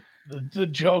the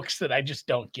jokes that I just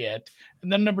don't get.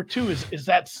 And then number two is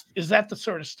that the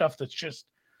sort of stuff that's just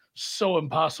so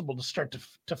impossible to start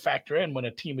to factor in when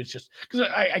a team is just, because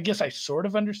I guess I sort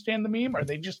of understand the meme. Are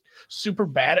they just super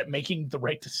bad at making the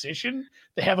right decision?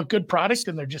 They have a good product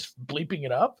and they're just bleeping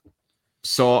it up.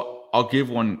 So I'll give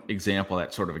one example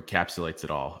that sort of encapsulates it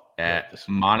all. At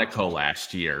Monaco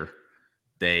last year,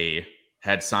 they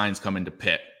had signs come into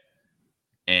pit,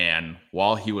 and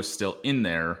while he was still in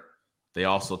there, they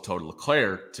also told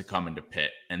Leclerc to come into pit.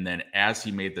 And then as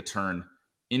he made the turn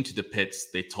into the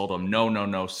pits, they told him,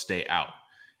 no, stay out.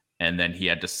 And then he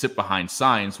had to sit behind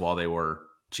signs while they were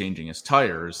changing his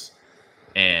tires.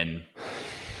 And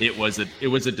it was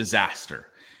a disaster.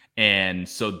 And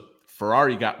so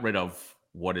Ferrari got rid of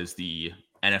what is the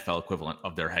NFL equivalent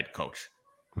of their head coach.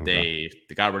 Okay.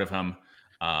 They got rid of him.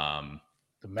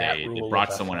 They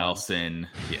brought someone else in.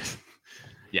 Yes.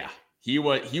 Yeah. He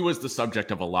was the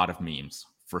subject of a lot of memes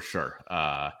for sure.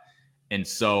 And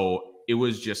so it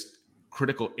was just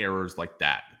critical errors like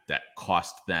that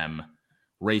cost them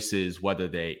races, whether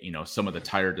they, some of the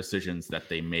tire decisions that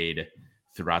they made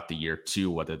throughout the year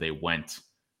too, whether they went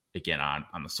again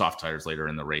on the soft tires later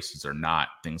in the races or not,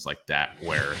 things like that,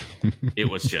 where it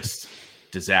was just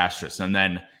disastrous. And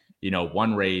then,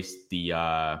 one race,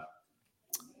 the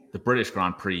British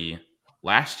Grand Prix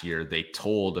last year, they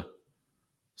told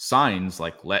Sainz,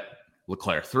 like, let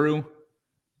Leclerc through,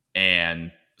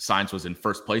 and Sainz was in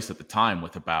first place at the time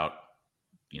with about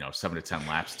 7 to 10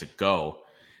 laps to go.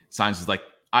 Sainz is like,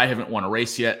 I haven't won a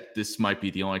race yet. This might be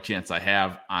the only chance I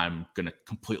have. I'm going to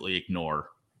completely ignore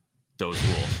those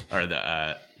rules or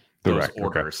those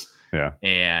orders. Okay. Yeah.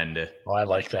 And I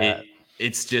like that.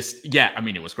 It's just,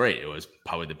 it was great. It was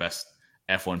probably the best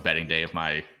F1 betting day of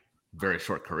my very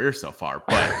short career so far,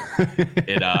 but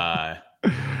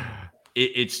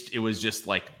it was just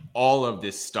like all of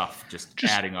this stuff just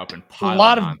adding up and piling a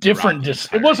lot of different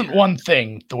it wasn't one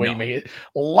thing the way you made it.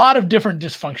 A lot of different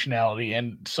dysfunctionality,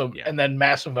 and then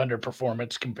massive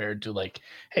underperformance compared to, like,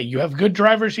 hey, you have good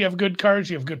drivers, you have good cars,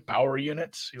 you have good power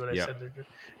units. See what I said there?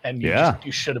 And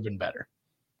you should have been better.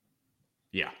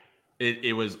 Yeah.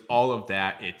 It was all of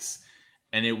that.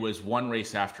 It was one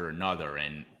race after another,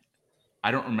 and I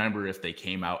don't remember if they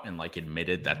came out and like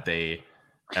admitted that they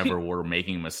ever were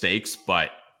making mistakes,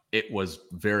 but it was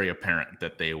very apparent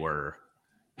that they were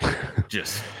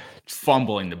just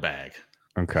fumbling the bag.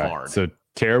 Okay. Hard. So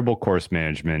terrible course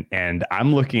management. And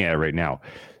I'm looking at it right now.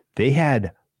 They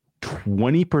had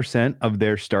 20% of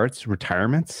their starts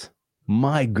retirements.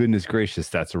 My goodness gracious,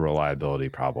 that's a reliability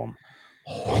problem.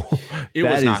 It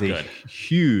was not good.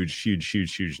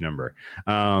 Huge number.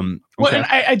 Well, and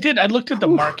I looked at the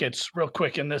markets real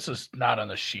quick, and this is not on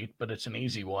the sheet, but it's an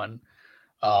easy one.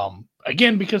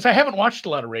 Again, because I haven't watched a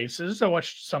lot of races. I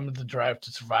watched some of the Drive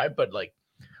to Survive, but like,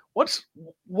 what's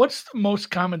the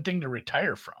most common thing to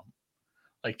retire from?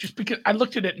 Like, just because I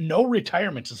looked at it, no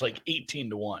retirements is like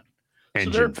 18-1.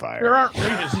 Engine fire. There aren't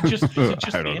races. Is it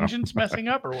just the engines messing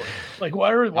up, or what? Like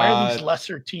why are these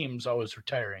lesser teams always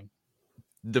retiring?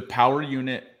 The power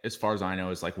unit, as far as I know,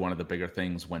 is like one of the bigger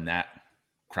things. When that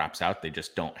craps out, they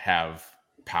just don't have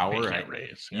power.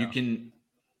 You can.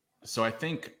 So I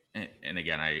think, and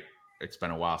again, it's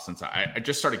been a while since I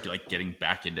just started like getting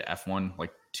back into F1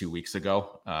 like 2 weeks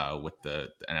ago with the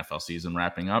NFL season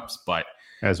wrapping up. But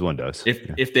as one does,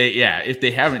 if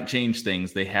they haven't changed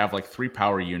things, they have like 3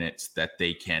 power units that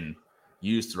they can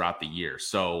use throughout the year.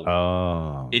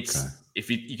 So it's if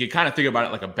you can kind of think about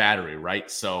it like a battery, right?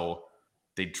 So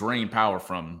they drain power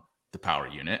from the power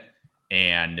unit,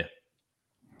 and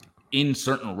in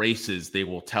certain races, they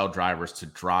will tell drivers to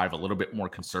drive a little bit more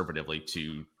conservatively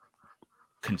to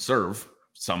conserve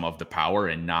some of the power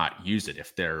and not use it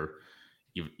if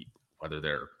whether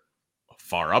they're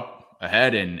far up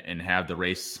ahead and have the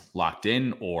race locked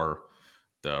in, or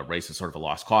the race is sort of a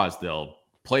lost cause. They'll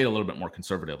play it a little bit more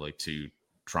conservatively to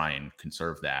try and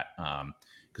conserve that.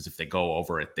 Because if they go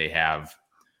over it, they have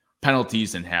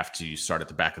penalties and have to start at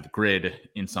the back of the grid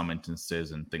in some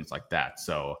instances and things like that.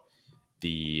 So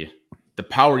the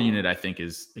power unit, I think,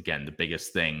 is, again, the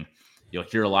biggest thing. You'll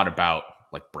hear a lot about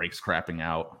like brakes crapping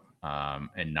out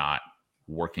and not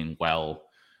working well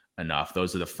enough.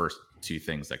 Those are the first 2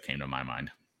 things that came to my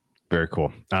mind. Very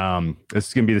cool. This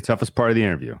is going to be the toughest part of the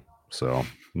interview. So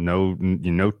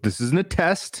this isn't a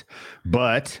test,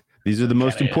 but these are the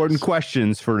most important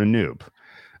questions for a noob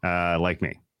like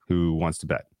me who wants to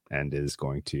bet and is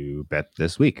going to bet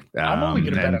this week. I'm only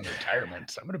going to bet on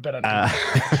retirements. I'm going to bet on I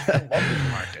love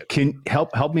this market. Can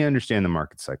help me understand the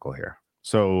market cycle here.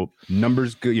 So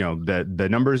numbers go, the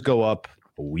numbers go up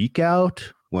a week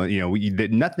out. Well,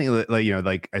 nothing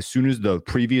like as soon as the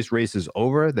previous race is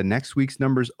over, the next week's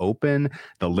numbers open,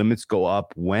 the limits go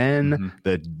up when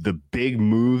the big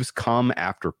moves come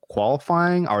after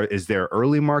qualifying. Is there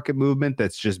early market movement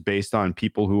that's just based on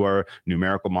people who are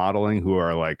numerical modeling, who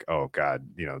are like, oh God,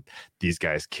 these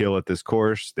guys kill at this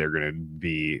course. They're going to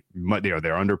be, they're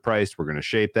underpriced. We're going to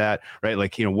shape that, right?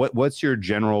 Like, what's your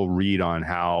general read on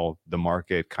how the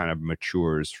market kind of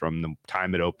matures from the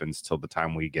time it opens till the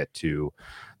time we get to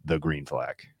the green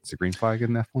flag? It's a green flag in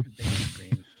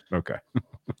F1? Okay.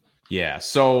 Yeah.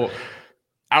 So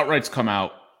outrights come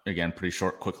out again pretty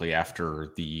quickly after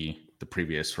the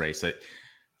previous race.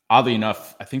 Oddly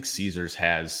enough, I think Caesars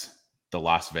has the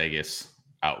Las Vegas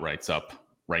outrights up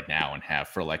right now and have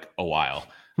for like a while.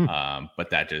 But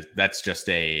that's just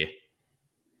a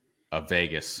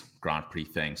Vegas Grand Prix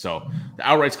thing. So the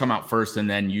outrights come out first, and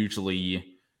then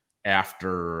usually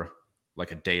after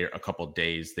like a couple of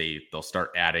days, they'll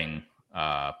start adding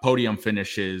podium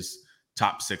finishes,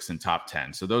 top 6 and top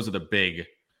 10. So those are the big,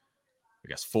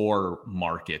 4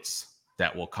 markets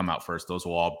that will come out first. Those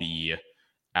will all be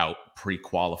out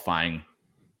pre-qualifying.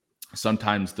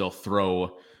 Sometimes they'll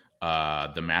throw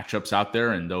the matchups out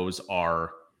there, and those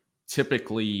are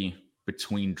typically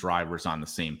between drivers on the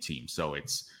same team. So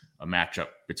it's a matchup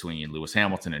between Lewis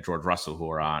Hamilton and George Russell, who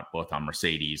are both on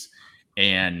Mercedes,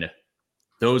 and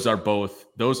those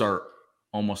are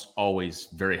almost always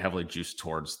very heavily juiced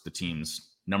towards the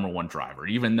team's number 1 driver.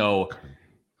 Even though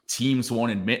teams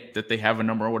won't admit that they have a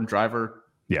number 1 driver,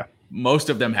 most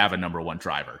of them have a number 1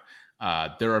 driver.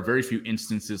 There are very few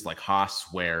instances like Haas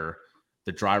where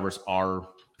the drivers are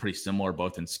pretty similar,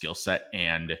 both in skill set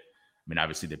and,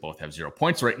 obviously they both have 0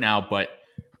 points right now, but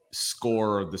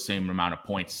score the same amount of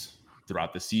points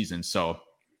throughout the season. So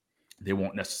they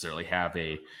won't necessarily have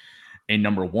a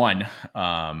number 1.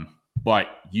 But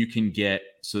you can get,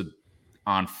 so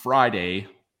on Friday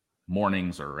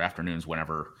mornings or afternoons,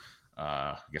 whenever,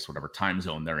 whatever time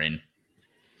zone they're in,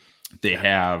 they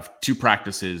have 2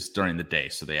 practices during the day.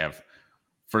 So they have,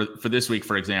 for this week,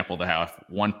 for example, they have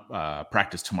 1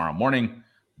 practice tomorrow morning,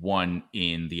 1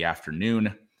 in the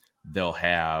afternoon. They'll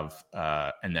have,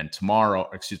 and then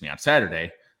on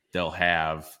Saturday, they'll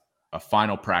have a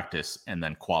final practice and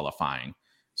then qualifying.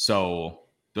 So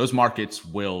those markets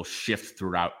will shift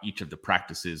throughout each of the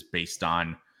practices based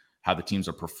on how the teams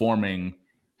are performing,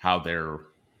 how they're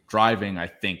driving. I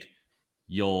think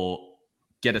you'll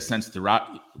get a sense throughout.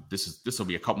 This will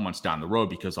be a couple months down the road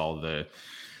because all the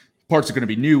parts are going to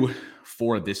be new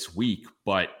for this week.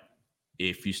 But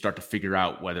if you start to figure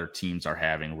out whether teams are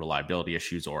having reliability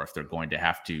issues or if they're going to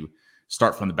have to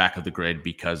start from the back of the grid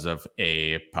because of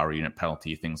a power unit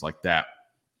penalty, things like that,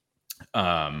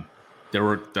 there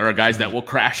are guys that will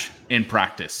crash in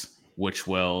practice, which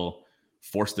will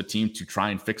force the team to try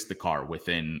and fix the car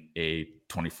within a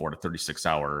 24 to 36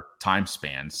 hour time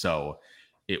span. So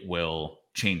it will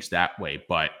change that way.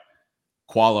 But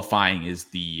qualifying is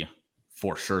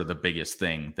for sure the biggest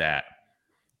thing that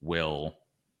will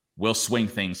swing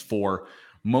things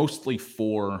mostly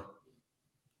for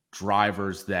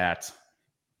drivers that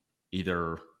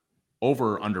either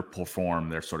over or underperform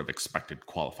their sort of expected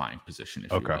qualifying position,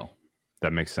 if you will.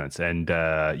 That makes sense. And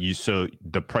so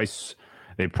the price,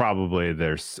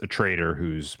 there's a trader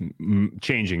who's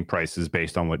changing prices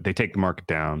based on what they take the market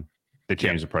down. They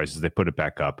change the prices, they put it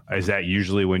back up. Is that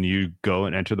usually when you go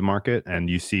and enter the market and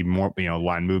you see more,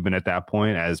 line movement at that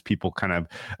point as people kind of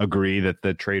agree that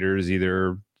the traders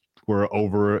either were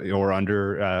over or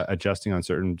under adjusting on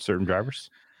certain drivers?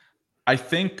 I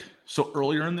think so.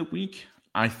 Earlier in the week,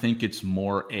 I think it's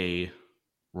more a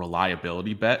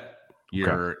reliability bet.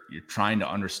 You're trying to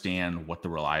understand what the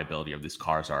reliability of these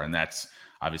cars are, and that's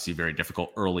obviously very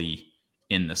difficult early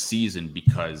in the season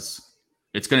because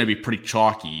it's going to be pretty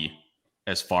chalky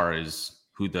as far as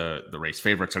who the race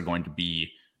favorites are going to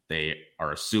be. They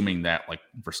are assuming that like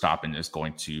Verstappen is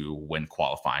going to win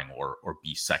qualifying or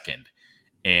be second.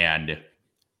 And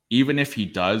even if he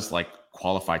does like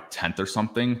qualify 10th or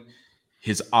something,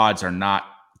 his odds are not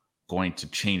going to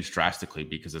change drastically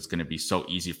because it's going to be so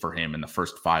easy for him in the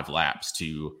first 5 laps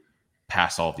to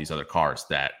pass all of these other cars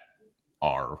that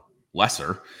are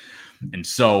lesser. And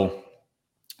so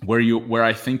where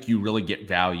I think you really get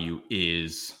value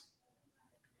is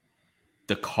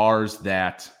the cars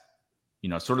that,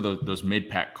 sort of those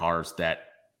mid-pack cars that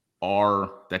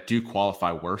do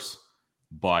qualify worse,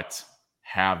 but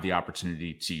have the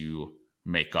opportunity to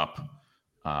make up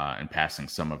and passing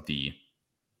some of the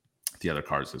other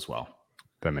cars as well.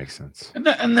 That makes sense. And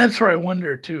that's where I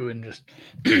wonder too, and just,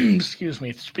 excuse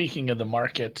me, speaking of the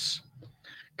markets,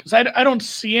 because I don't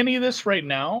see any of this right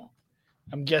now.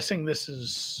 I'm guessing this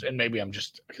is, and maybe I'm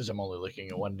just because I'm only looking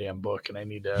at one damn book, and I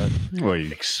need to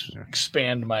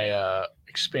expand my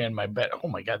bet. Oh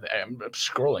my god, I'm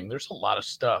scrolling. There's a lot of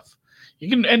stuff you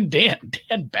can, and Dan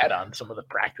bet on some of the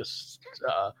practice.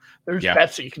 There's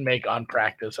bets that you can make on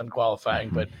practice, on qualifying,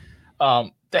 but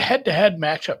the head-to-head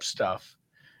matchup stuff.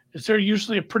 Is there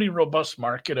usually a pretty robust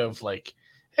market of like,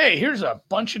 hey, here's a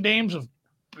bunch of names of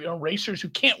racers who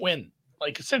can't win.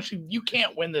 Like essentially, you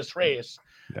can't win this race.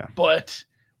 Yeah. But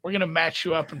we're going to match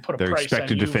you up and put a price on you. They're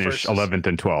expected to finish 11th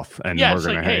and 12th. And we're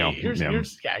going to here's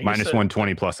minus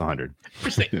 120 plus 100.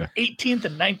 Here's the 18th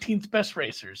and 19th best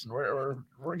racers. And we're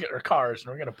getting our cars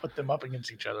and we're going to put them up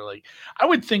against each other. Like, I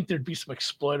would think there'd be some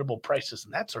exploitable prices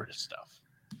and that sort of stuff.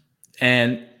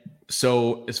 And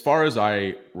so as far as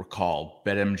I recall,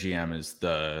 BetMGM is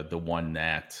the one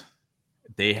that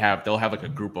they'll have like a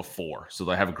group of 4. So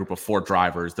they'll have a group of 4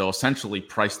 drivers. They'll essentially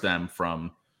price them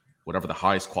from whatever the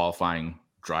highest qualifying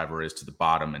driver is to the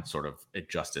bottom and sort of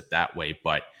adjust it that way.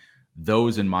 But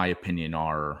those, in my opinion,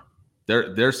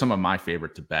 they're some of my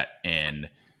favorite to bet and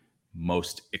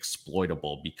most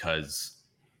exploitable because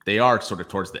they are sort of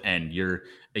towards the end.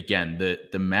 Again, the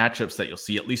matchups that you'll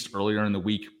see at least earlier in the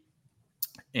week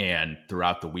and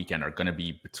throughout the weekend are going to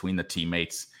be between the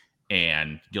teammates,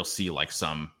 and you'll see like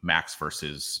some Max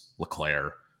versus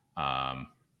Leclerc,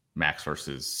 Max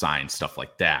versus Sainz, stuff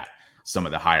like that. Some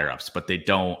of the higher ups, but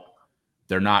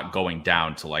they're not going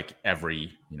down to like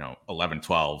every 11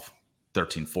 12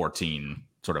 13 14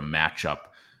 sort of matchup,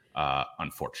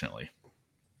 unfortunately.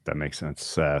 That makes sense.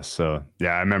 So I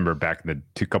remember back in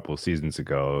the couple of seasons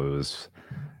ago, it was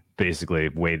basically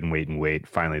wait.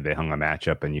 Finally they hung a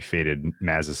matchup and you faded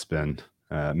Mazepin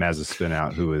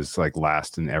out, who was like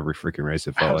last in every freaking race.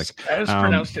 It felt I was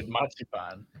pronounced it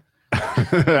Mazipan.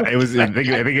 It was. I think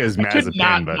it was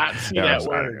Mazepin, but not see that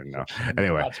word. No.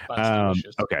 Anyway,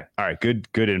 okay, all right,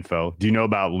 good info. Do you know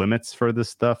about limits for this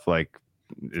stuff? Like,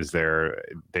 is there?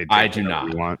 I do not.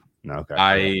 You want? No.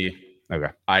 Okay.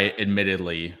 I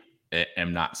admittedly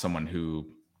am not someone who.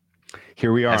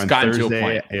 Here we are on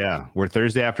Thursday. Yeah, we're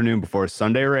Thursday afternoon before a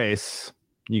Sunday race.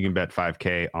 You can bet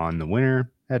 $5,000 on the winner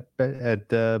at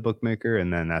bookmaker,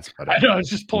 and then that's about it. I know. I was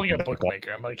just pulling up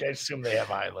bookmaker. I'm like, I assume they have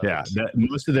high limits. Yeah,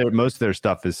 most of their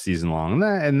stuff is season long,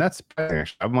 and that's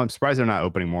actually, I'm surprised they're not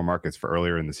opening more markets for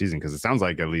earlier in the season because it sounds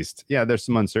like at least there's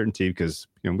some uncertainty because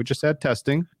we just had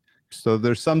testing. So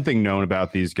there's something known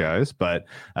about these guys, but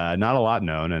not a lot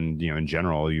known. And, in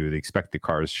general, you would expect the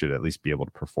cars should at least be able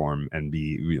to perform and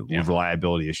be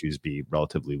reliability issues be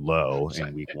relatively low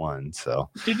in week one. So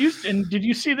did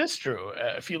you see this, Drew?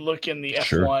 If you look in the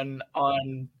F1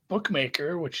 on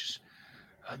Bookmaker, which is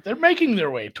they're making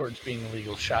their way towards being a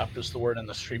legal shop, is the word on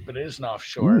the street, but it is an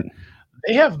offshore. Ooh.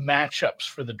 They have matchups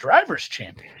for the Drivers'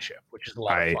 Championship, which is a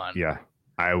lot of fun. Yeah,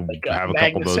 I have a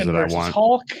couple of those that I want.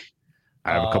 Hulk.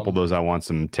 I have a couple of those I want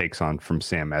some takes on from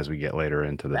Sam as we get later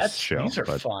into this show. These are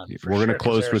fun. We're going to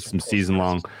close with some season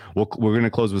long. We're going to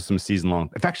close with some season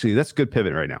long. If actually, that's a good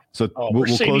pivot right now. So we'll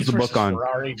close the book on.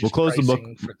 We'll close the book.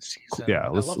 For the yeah,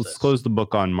 let's close the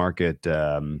book on market.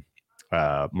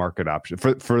 Market option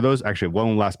for those. Actually,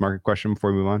 one last market question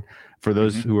before we move on. For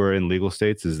those who are in legal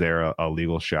states, is there a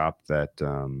legal shop that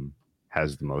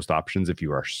has the most options if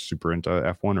you are super into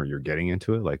F1 or you're getting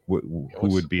into it? Like, who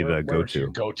would be the go-to?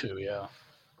 Go-to, yeah.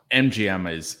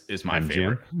 MGM is my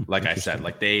favorite. Like I said,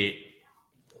 like they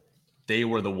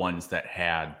were the ones that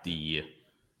had the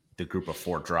group of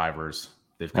 4 drivers.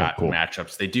 They've got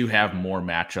matchups. They do have more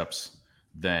matchups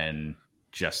than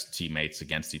just teammates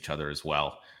against each other as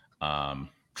well.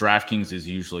 DraftKings is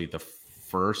usually the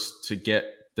first to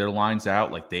get their lines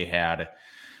out. Like they had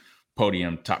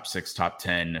podium top 6, top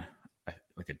 10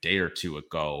 like a day or two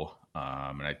ago.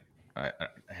 And I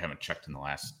haven't checked in the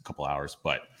last couple hours,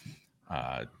 but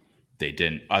they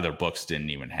didn't. Other books didn't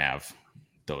even have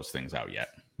those things out yet.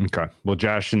 Okay. Well,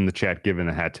 Josh in the chat giving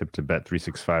a hat tip to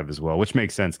Bet365 as well, which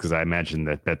makes sense because I imagine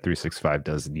that Bet365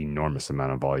 does an enormous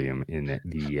amount of volume in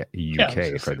the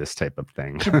UK for this type of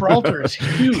thing. Gibraltar is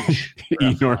huge.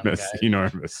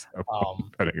 enormous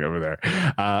betting over there.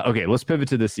 Okay, let's pivot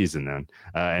to this season then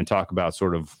and talk about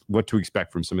sort of what to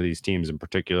expect from some of these teams in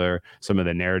particular, some of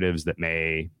the narratives that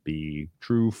may be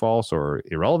true, false, or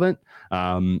irrelevant.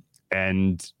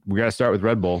 And we got to start with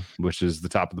Red Bull, which is the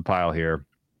top of the pile here.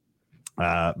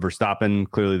 Verstappen,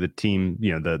 clearly the team,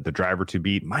 the driver to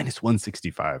beat,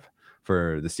 -165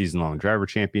 for the season-long driver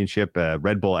championship.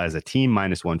 Red Bull as a team,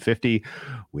 -150,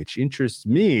 which interests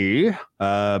me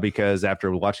because after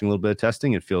watching a little bit of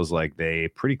testing, it feels like they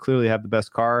pretty clearly have the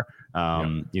best car.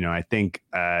 I think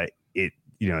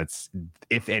it's,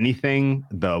 if anything,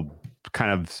 the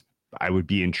kind of, I would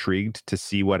be intrigued to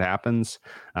see what happens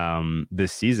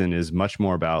this season is much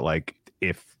more about like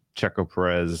if Checo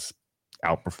Perez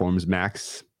outperforms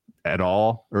Max at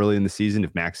all early in the season,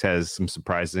 if Max has some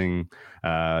surprising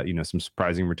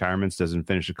retirements, doesn't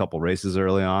finish a couple races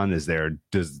early on,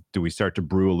 do we start to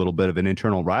brew a little bit of an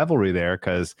internal rivalry there?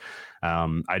 Because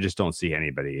I just don't see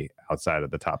anybody outside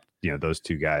of the top, those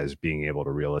two guys being able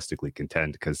to realistically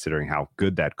contend, considering how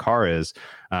good that car is.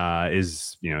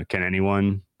 Can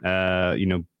anyone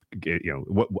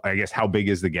what, I guess, how big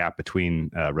is the gap between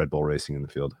Red Bull Racing in the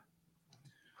field?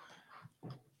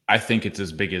 I think it's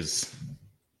as big as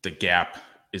the gap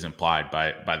is implied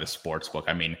by the sports book.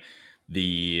 I mean,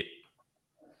 it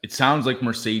sounds like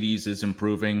Mercedes is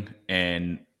improving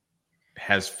and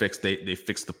has fixed. They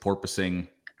fixed the porpoising.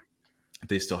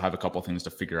 They still have a couple of things to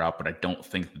figure out, but I don't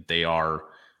think that they are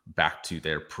back to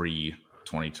their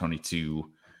pre-2022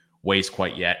 ways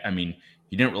quite yet. I mean,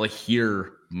 you didn't really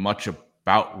hear much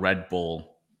about Red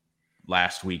Bull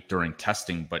last week during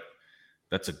testing, but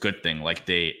that's a good thing. Like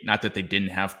not that they didn't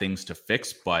have things to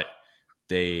fix, but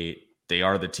they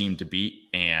are the team to beat,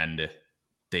 and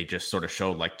they just sort of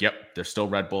showed like, yep, they're still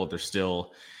Red Bull. They're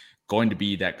still going to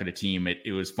be that good a team.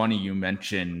 It was funny you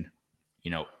mentioned,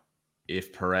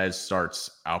 if Perez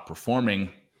starts outperforming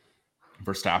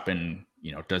Verstappen,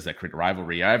 does that create a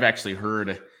rivalry? I've actually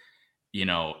heard,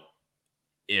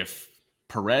 if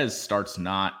Perez starts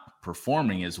not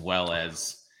performing as well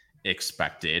as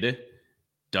expected,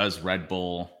 does Red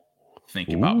Bull think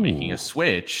about making a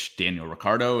switch? Daniel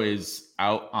Ricciardo is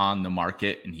out on the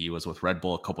market, and he was with Red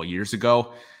Bull a couple of years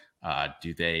ago.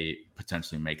 Do they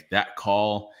potentially make that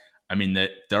call? I mean,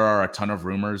 there are a ton of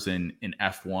rumors in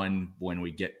F1 when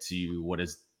we get to what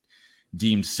is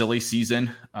deemed silly season,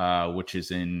 which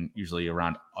is in usually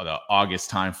around the August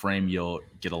time frame. You'll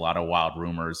get a lot of wild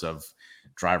rumors of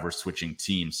drivers switching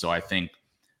teams. So I think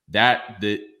that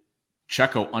the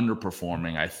Checo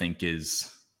underperforming, I think,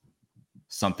 is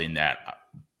something that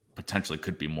potentially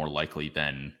could be more likely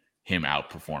than him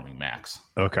outperforming Max.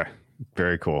 Okay.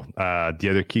 Very cool. The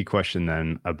other key question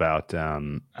then about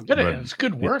I bet it's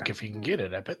good work if you can get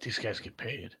it. I bet these guys get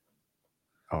paid.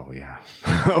 Oh yeah.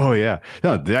 Oh yeah.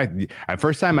 No, the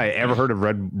first time I ever heard of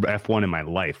Red F1 in my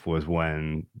life was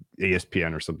when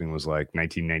ESPN or something was like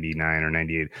 1999 or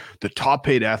 98. The top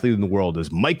paid athlete in the world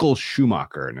is Michael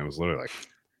Schumacher, and it was literally like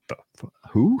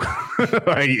who?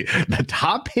 The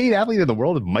top paid athlete in the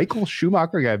world is Michael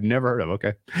Schumacher, guy I've never heard of.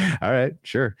 Okay. All right,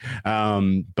 sure.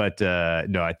 But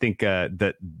no, I think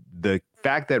that the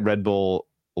fact that Red Bull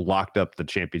locked up the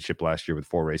championship last year with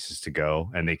 4 races to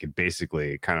go, and they could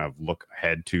basically kind of look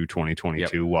ahead to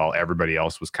 2022 while everybody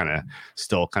else was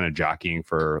still jockeying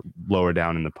for lower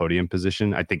down in the podium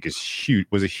position, I think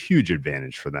was a huge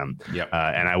advantage for them.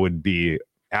 And I would be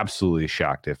absolutely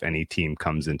shocked if any team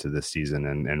comes into this season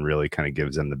and really kind of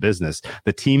gives them the business.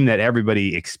 The team that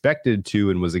everybody expected to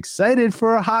and was excited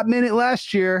for a hot minute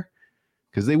last year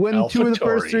because they won 2 of the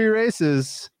first 3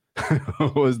 races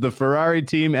was the Ferrari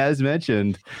team, as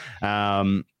mentioned.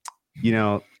 From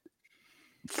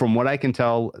what I can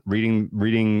tell,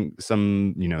 reading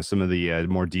some of the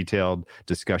more detailed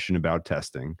discussion about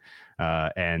testing,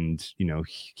 and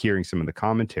hearing some of the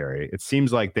commentary, it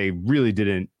seems like they really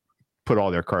didn't put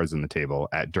all their cards on the table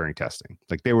during testing.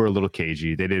 Like, they were a little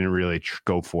cagey. They didn't really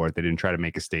go for it. They didn't try to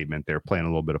make a statement. They were playing a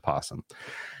little bit of possum.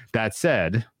 That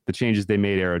said, the changes they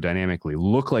made aerodynamically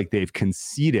look like they've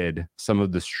conceded some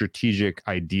of the strategic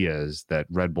ideas that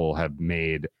Red Bull have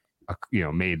made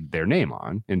their name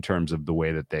on in terms of the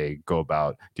way that they go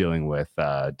about dealing with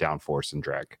downforce and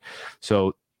drag.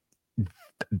 So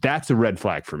that's a red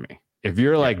flag for me. If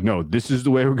you're like, no, this is the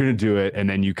way we're going to do it, and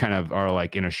then you kind of are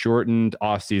like in a shortened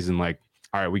off season, like,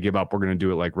 all right, we give up, we're going to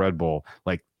do it like Red Bull,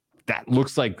 like, that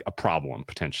looks like a problem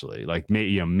potentially. Like,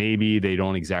 maybe they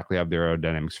don't exactly have their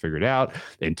aerodynamics figured out.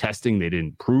 In testing, they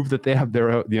didn't prove that they have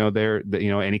their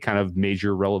any kind of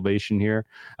major relevation here.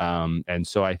 And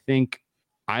so I think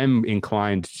I'm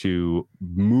inclined to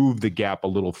move the gap a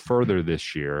little further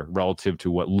this year relative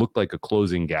to what looked like a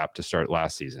closing gap to start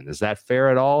last season. Is that fair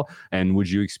at all? And would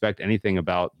you expect anything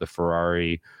about the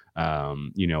Ferrari,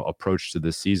 approach to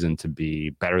this season to be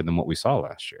better than what we saw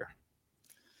last year?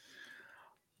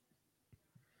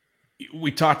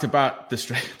 We talked about the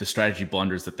strategy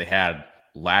blunders that they had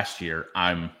last year.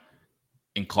 I'm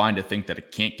inclined to think that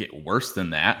it can't get worse than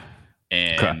that.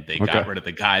 And they got rid of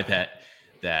the guy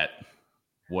that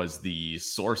was the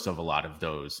source of a lot of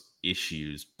those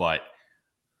issues. But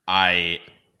Red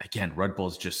Bull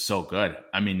is just so good.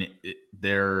 I mean,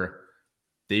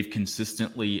 they've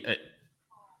consistently,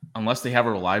 unless they have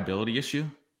a reliability issue,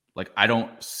 like, I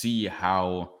don't see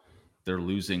how they're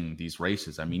losing these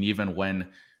races. I mean, even when,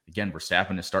 again,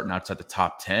 Verstappen is starting outside the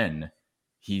top 10,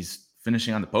 he's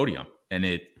finishing on the podium, and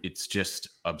it's just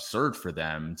absurd for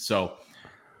them. So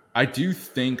I do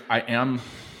think I am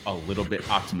a little bit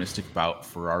optimistic about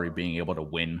Ferrari being able to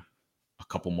win a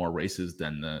couple more races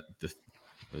than the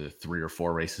 3 or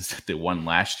 4 races that they won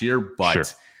last year.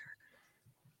 But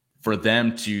for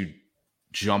them to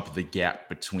jump the gap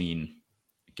between,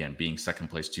 again, being second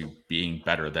place to being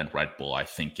better than Red Bull, I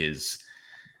think is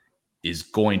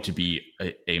going to be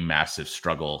a massive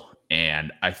struggle.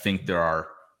 And I think there are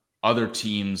other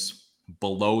teams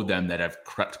below them that have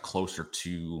crept closer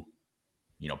to,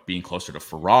 being closer to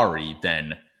Ferrari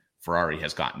than Ferrari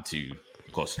has gotten to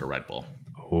closer to Red Bull.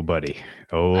 Oh, buddy.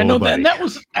 Oh, I know buddy.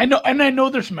 I know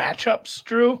there's matchups,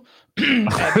 Drew.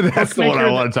 That's the one I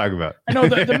want to talk about. I know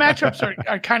the matchups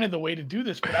are kind of the way to do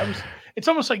this, but it's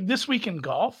almost like this week in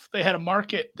golf, they had a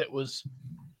market that was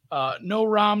no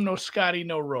Rahm, no Scotty,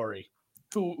 no Rory.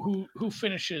 Who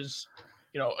finishes,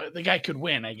 the guy could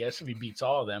win, I guess, if he beats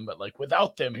all of them, but like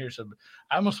without them,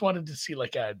 I almost wanted to see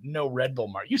like a no Red Bull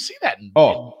mark. You see that in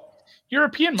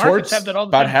European markets have that all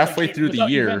the time. About halfway through the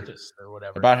year, or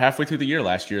whatever. About halfway through the year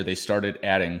last year, they started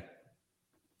adding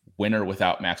winner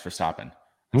without Max Verstappen.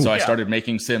 So I started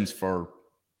making sims for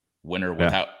winner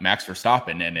without Max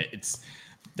Verstappen, and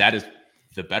that is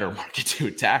the better market to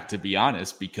attack, to be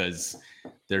honest, because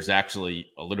there's actually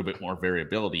a little bit more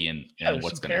variability in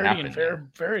what's going to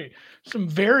happen. Some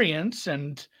variance,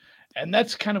 and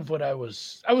that's kind of what I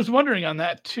was wondering on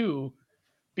that too,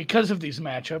 because of these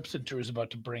matchups that Drew's about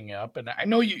to bring up. And I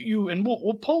know you and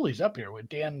we'll pull these up here with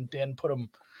Dan put them,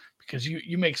 because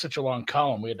you make such a long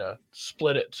column. We had to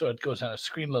split it so it goes on a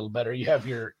screen a little better. You have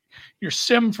your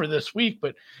sim for this week,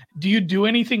 but do you do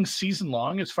anything season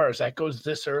long as far as that goes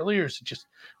this early, or is it just,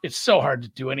 it's so hard to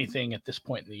do anything at this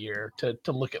point in the year to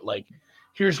look at, like,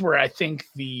 here's where I think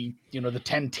the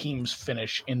 10 teams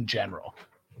finish in general?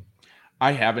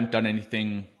 I haven't done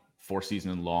anything for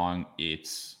season long.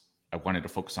 I wanted to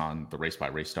focus on the race by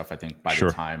race stuff. I think by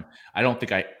the time,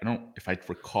 if I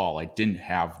recall, I didn't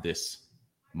have this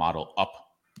model up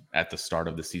at the start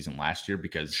of the season last year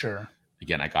because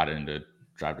again, I got into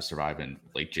Drive to Survive in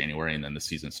late January, and then the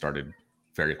season started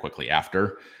very quickly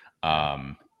after.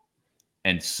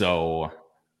 And so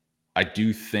I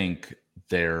do think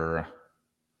I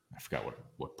forgot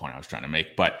what point I was trying to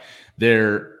make, but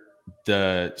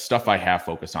the stuff I have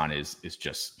focused on is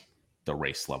just the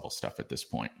race level stuff at this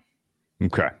point.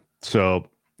 Okay. So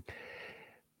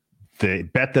the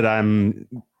bet that I'm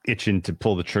itching to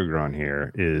pull the trigger on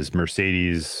here is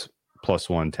Mercedes plus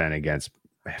 110 against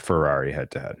Ferrari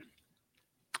head to head.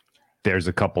 There's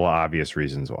a couple of obvious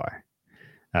reasons why.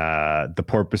 The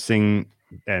porpoising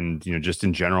and, just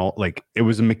in general, like it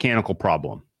was a mechanical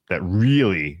problem that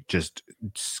really just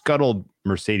scuttled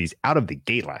Mercedes out of the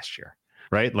gate last year.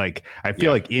 Right. Like I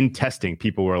feel like in testing,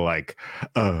 people were like,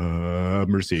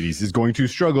 Mercedes is going to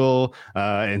struggle.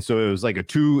 And so it was like a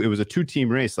two-team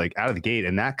race, like out of the gate.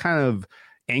 And that kind of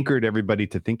anchored everybody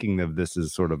to thinking of this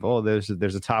as sort of, there's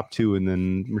a top two and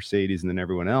then Mercedes and then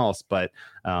everyone else. But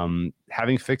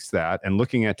having fixed that and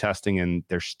looking at testing, and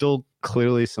there's still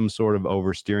clearly some sort of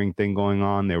oversteering thing going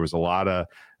on. There was a lot of,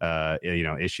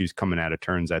 issues coming out of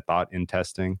turns, I thought, in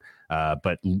testing.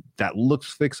 But that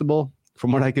looks fixable.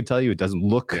 From what I could tell you, it doesn't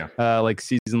look like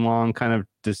season-long kind of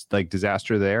just like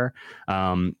disaster there.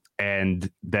 And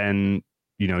then,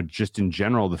 just in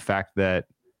general, the fact that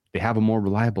they have a more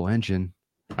reliable engine.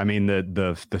 I mean,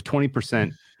 the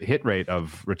 20% hit rate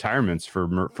of retirements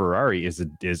for Ferrari is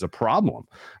a problem.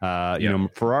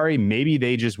 Ferrari, maybe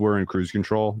they just were in cruise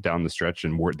control down the stretch,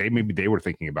 and maybe they were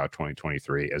thinking about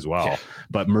 2023 as well. Yeah.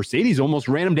 But Mercedes almost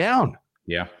ran them down.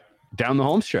 Yeah. Down the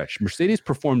home stretch. Mercedes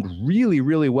performed really,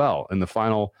 really well in the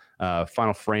final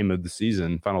frame of the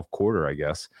season, final quarter, I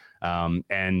guess.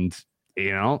 And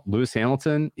Lewis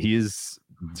Hamilton, he's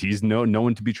no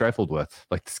one to be trifled with.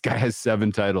 Like, this guy has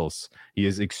 7 titles. He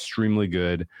is extremely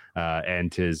good.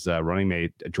 And his running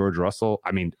mate, George Russell,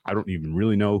 I mean, I don't even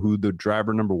really know who the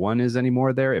driver number 1 is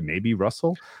anymore there. It may be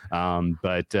Russell.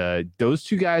 But those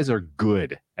two guys are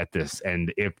good at this.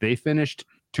 And if they finished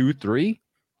 2-3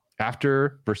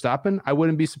 after Verstappen, I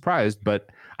wouldn't be surprised. But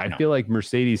I feel like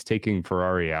Mercedes taking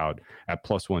Ferrari out at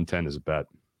plus 110 is a bet.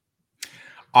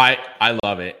 I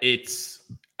love it. If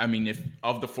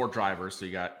of the 4 drivers, so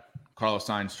you got Carlos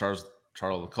Sainz, Charles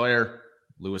Leclerc,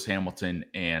 Lewis Hamilton,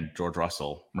 and George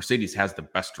Russell. Mercedes has the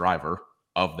best driver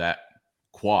of that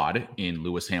quad in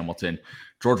Lewis Hamilton.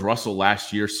 George Russell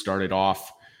last year started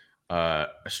off a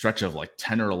stretch of like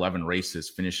 10 or 11 races,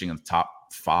 finishing in the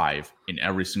top 5 in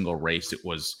every single race. It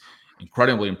was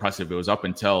incredibly impressive. It was up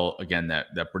until, again,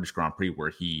 that British Grand Prix where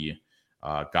he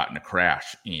got in a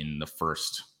crash in the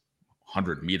first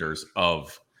 100 meters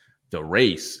of the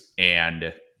race.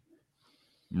 And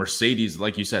Mercedes,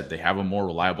 like you said, they have a more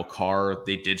reliable car.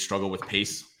 They did struggle with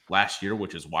pace last year,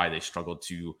 which is why they struggled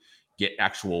to get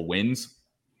actual wins.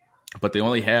 But they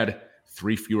only had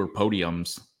 3 fewer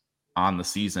podiums on the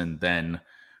season than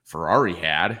Ferrari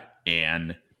had,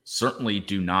 and certainly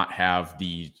do not have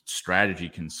the strategy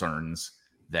concerns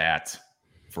that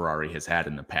Ferrari has had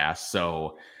in the past.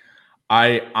 So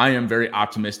I am very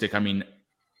optimistic. I mean,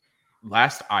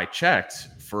 last I checked,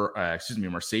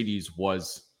 Mercedes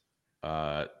was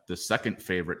the second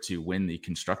favorite to win the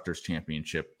Constructors'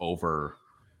 Championship over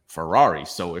Ferrari.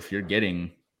 So if you're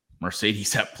getting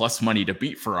Mercedes at plus money to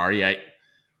beat Ferrari,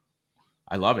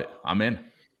 I love it. I'm in.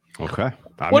 Okay.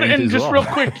 And just real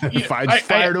quick,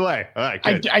 fired away. All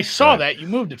right, I saw that you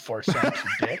moved it 4 cents,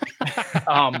 you dick.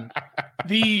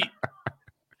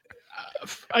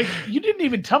 You didn't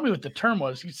even tell me what the term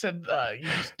was. You said you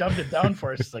just dumbed it down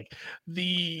for us. It's like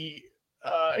the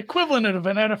equivalent of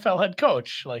an NFL head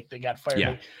coach. Like, they got fired.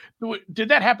 Yeah. Did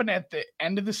that happen at the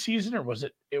end of the season, or was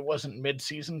it wasn't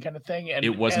mid-season kind of thing? And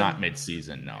it was not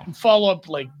mid-season. No. Follow up.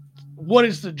 Like, what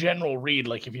is the general read?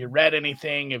 Like, have you read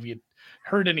anything? Have you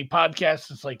heard any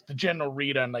podcasts? It's like the general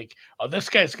read on like, this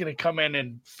guy's going to come in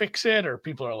and fix it, or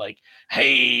people are like,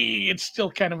 hey, it's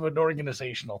still kind of an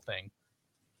organizational thing.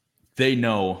 They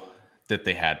know that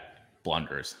they had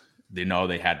blunders. They know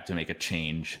they had to make a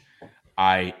change.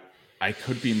 I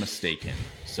could be mistaken,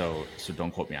 so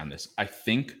don't quote me on this. I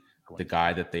think the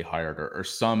guy that they hired, or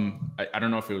some, I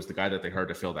don't know if it was the guy that they hired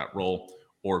to fill that role,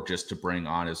 or just to bring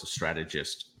on as a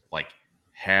strategist, like,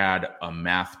 had a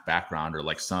math background or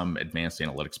like some advanced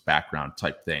analytics background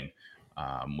type thing,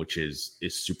 which is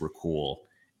super cool.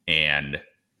 And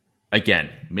again,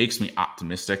 makes me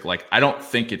optimistic. Like, I don't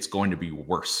think it's going to be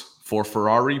worse for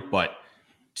Ferrari, but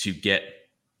to get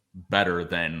better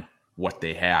than what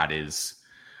they had is,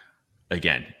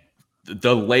 again,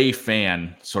 the lay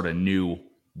fan sort of knew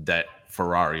that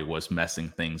Ferrari was messing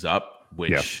things up,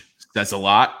 which says a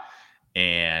lot.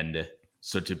 And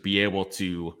so to be able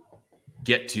to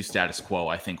get to status quo,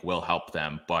 I think will help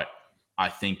them. But I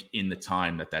think in the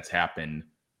time that's happened,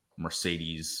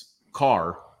 Mercedes'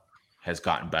 car has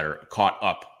gotten better, caught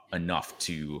up enough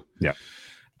to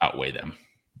outweigh them.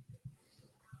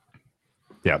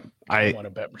 Yeah, I want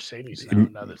to bet Mercedes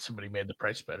now that somebody made the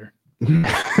price better.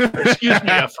 Excuse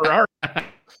me, Ferrari.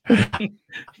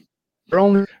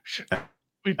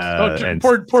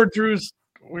 Poor Drew's.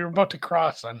 We were about to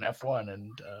cross on F1,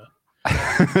 and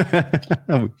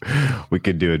we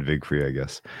could do it big for you, I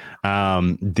guess.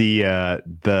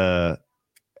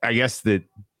 I guess that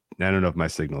I don't know if my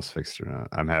signal's fixed or not.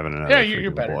 I'm having another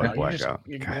you're better now. blackout.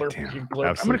 You glurp.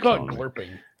 I'm going to call it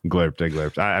glurping.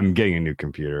 Glurped. I'm getting a new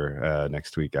computer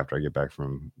next week after I get back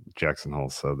from Jackson Hole,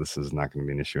 so this is not going to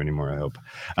be an issue anymore, I hope.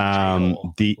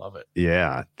 Love it.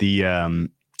 Yeah,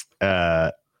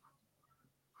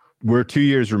 we're 2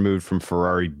 years removed from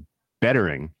Ferrari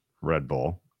bettering Red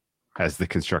Bull as the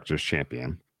constructors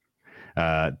champion.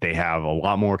 They have a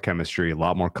lot more chemistry, a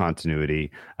lot more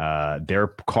continuity. Their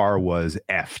car was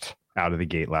effed out of the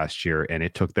gate last year, and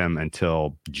it took them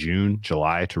until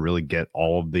July to really get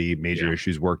all of the major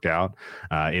issues worked out.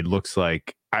 It looks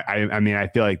like, I mean, I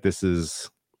feel like this is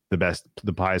the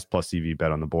highest plus EV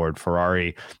bet on the board.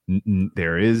 Ferrari,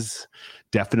 there is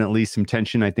definitely some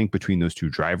tension, I think, between those two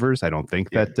drivers. I don't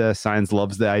think that Sainz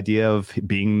loves the idea of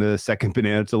being the second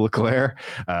banana to Leclerc.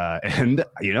 And,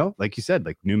 like you said,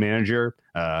 like new manager,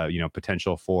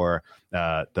 potential for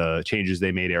the changes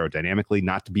they made aerodynamically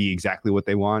not to be exactly what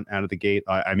they want out of the gate.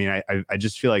 I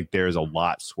just feel like there's a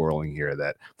lot swirling here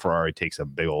that Ferrari takes a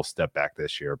big old step back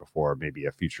this year before maybe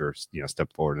a future,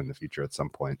 step forward in the future at some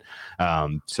point.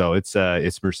 So it's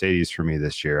Mercedes for me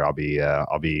this year. I'll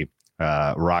be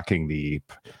rocking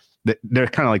they're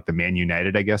kind of like the Man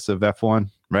United, I guess, of F1,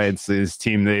 right? It's this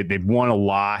team, they've won a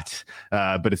lot,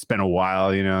 but it's been a while,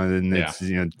 and it's,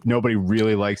 nobody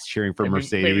really likes cheering for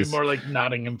Mercedes. Maybe more like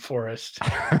Nottingham Forest.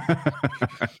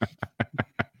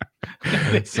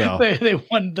 They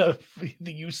won the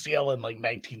UCL in like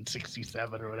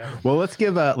 1967 or whatever. Well, let's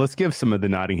give some of the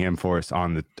Nottingham Forest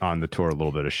on the tour a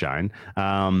little bit of shine.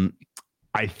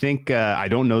 I think I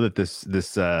don't know that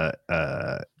this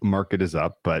market is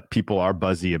up, but people are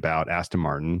buzzy about Aston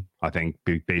Martin. I think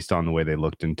based on the way they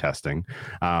looked in testing.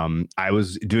 I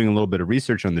was doing a little bit of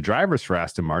research on the drivers for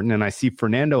Aston Martin, and I see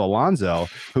Fernando Alonso,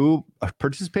 who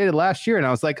participated last year, and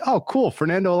I was like, oh, cool.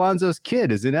 Fernando Alonso's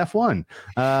kid is in F1.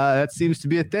 That seems to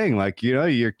be a thing. Like,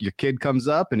 your kid comes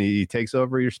up and he takes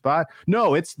over your spot.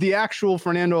 No, it's the actual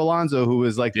Fernando Alonso who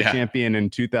was like the champion in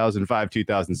 2005,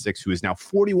 2006, who is now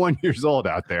 41 years old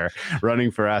out there running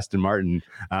for Aston Martin.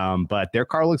 But their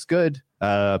car looks good.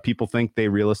 People think they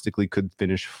realistically could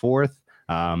finish fourth.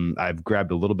 I've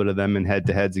grabbed a little bit of them in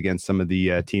head-to-heads against some of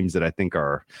the teams that I think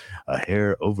are a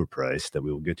hair overpriced that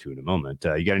we will get to in a moment.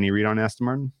 You got any read on Aston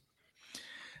Martin?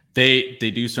 They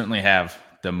do certainly have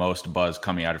the most buzz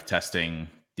coming out of testing.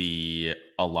 The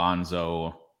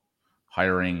Alonso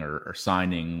hiring or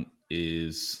signing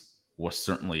was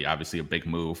certainly obviously a big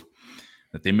move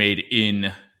that they made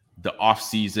in the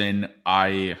offseason.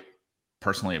 I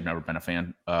personally have never been a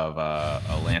fan of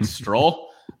a Lance Stroll,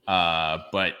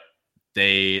 but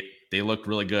they looked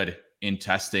really good in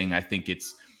testing. I think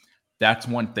that's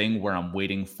one thing where I'm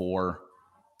waiting for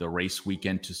the race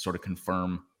weekend to sort of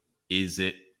confirm, is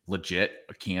it legit?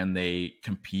 Can they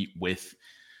compete with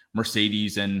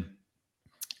Mercedes and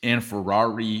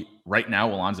Ferrari? Right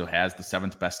now, Alonso has the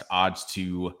 7th best odds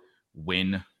to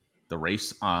win the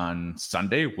race on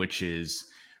Sunday, which is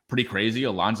pretty crazy.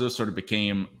 Alonso sort of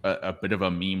became a bit of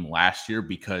a meme last year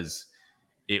because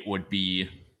it would be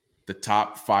the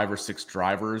top 5 or 6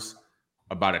 drivers,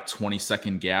 about a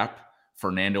 20-second gap,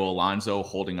 Fernando Alonso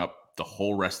holding up the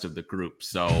whole rest of the group.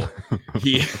 So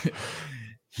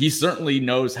he certainly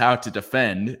knows how to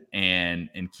defend and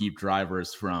keep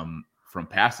drivers from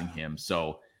passing him.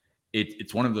 So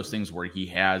it's one of those things where he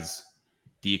has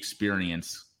the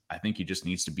experience. I think he just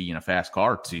needs to be in a fast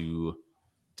car to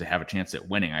have a chance at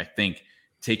winning. I think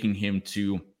taking him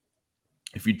to,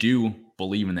 if you do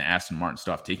believe in the Aston Martin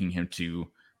stuff, taking him to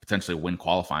potentially win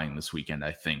qualifying this weekend,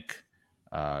 I think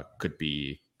could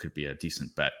be a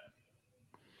decent bet.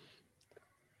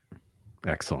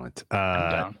 Excellent.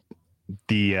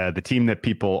 The team that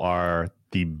people are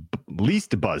the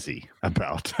least buzzy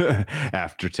about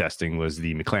after testing was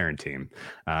the McLaren team.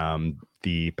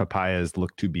 The Papayas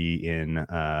look to be in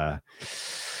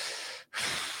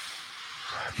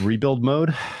rebuild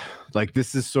mode. Like,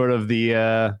 this is sort of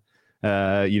the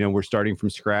we're starting from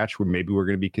scratch, where maybe we're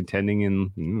going to be contending in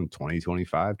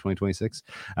 2025, 2026.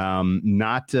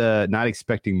 Not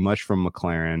expecting much from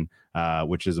McLaren,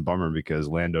 which is a bummer because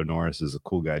Lando Norris is a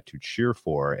cool guy to cheer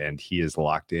for, and he is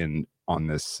locked in on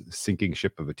this sinking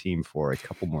ship of a team for a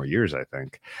couple more years, I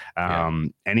think.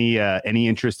 Any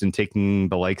interest in taking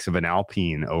the likes of an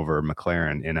Alpine over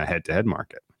McLaren in a head-to-head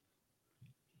market?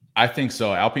 I think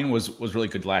so. Alpine was really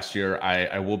good last year.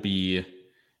 I will be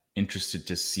interested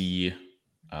to see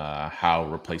how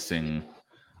replacing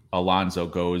Alonso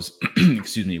goes.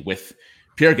 Excuse me, with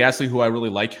Pierre Gasly, who I really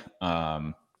like.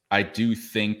 I do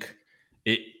think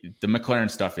the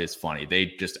McLaren stuff is funny. They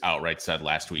just outright said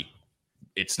last week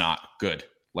it's not good.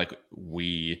 Like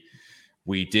we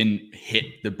didn't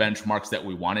hit the benchmarks that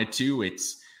we wanted to.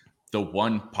 It's the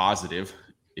one positive,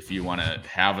 if you want to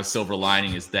have a silver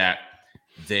lining, is that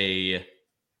they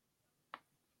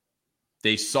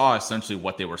saw essentially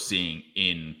what they were seeing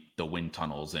in the wind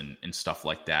tunnels and stuff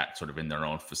like that, sort of in their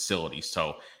own facility.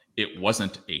 So it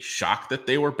wasn't a shock that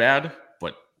they were bad,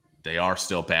 but they are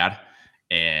still bad,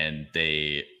 and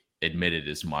they admitted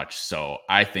as much. So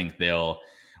I think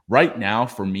right now,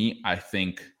 for me, I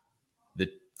think the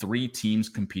three teams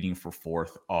competing for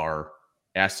fourth are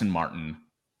Aston Martin,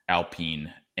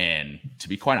 Alpine, and, to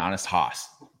be quite honest, Haas.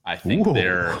 I think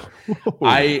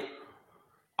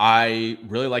I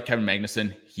really like Kevin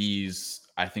Magnussen. He's,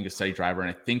 I think, a steady driver, and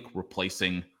I think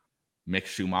replacing Mick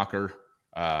Schumacher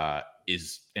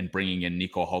and bringing in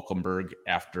Nico Hülkenberg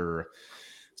after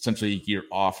essentially a year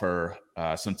off or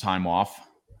some time off,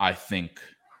 I think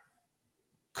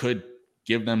could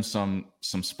give them some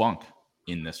spunk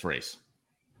in this race.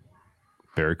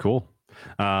 Very cool.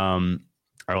 I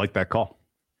like that call.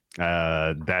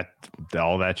 That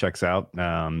all that checks out.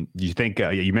 Do you think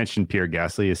you mentioned Pierre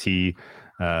Gasly? Is he,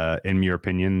 in your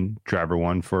opinion, driver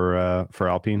one for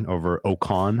Alpine over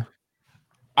Ocon?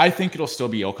 I think it'll still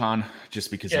be Ocon, just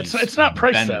because it's not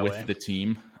priced that with way. The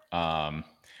team. I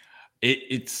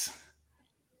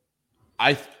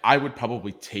would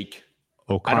probably take.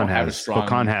 Ocon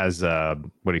has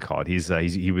what do you call it?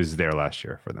 He was there last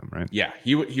year for them, right? Yeah,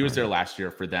 he was there last year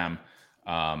for them.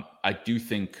 I do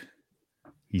think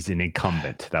he's an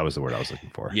incumbent. That was the word I was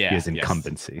looking for. Yeah, he has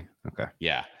incumbency. Yes. Okay.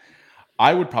 Yeah,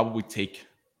 I would probably take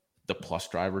the plus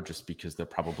driver, just because they're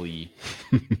probably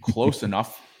close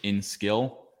enough in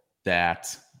skill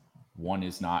that one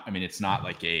is not. I mean, it's not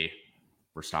like a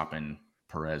Verstappen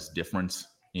Perez difference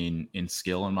in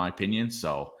skill, in my opinion.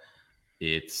 So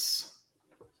it's,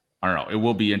 I don't know. It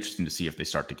will be interesting to see if they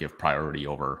start to give priority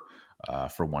over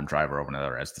for one driver over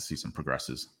another as the season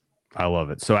progresses. I love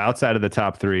it. So outside of the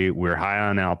top three, we're high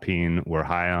on Alpine. We're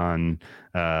high on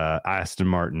Aston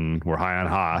Martin. We're high on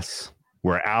Haas.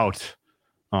 We're out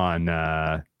on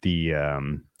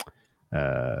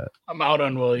I'm out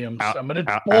on Williams. I'm going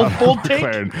to bold take.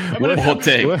 Bold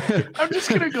take. I'm just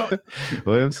going to go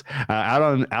Williams. Out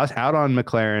on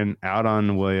McLaren. Out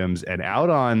on Williams, and out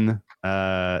on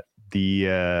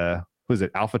who's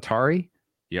it? AlphaTauri.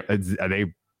 Yep. Are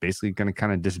they basically going to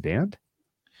kind of disband?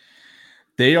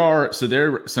 They are. So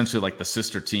they're essentially like the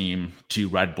sister team to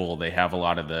Red Bull. They have a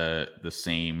lot of the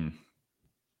same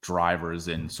drivers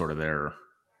in sort of their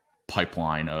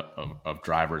pipeline of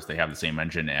drivers. They have the same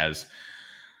engine as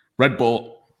Red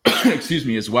Bull, excuse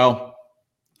me, as well.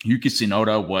 Yuki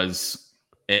Tsunoda was,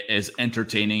 as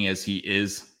entertaining as he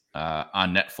is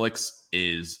on Netflix,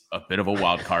 is a bit of a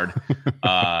wild card.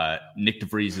 Nick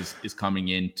DeVries is coming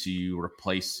in to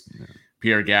replace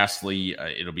Pierre Gasly.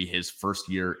 It'll be his first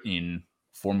year in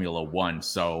Formula One.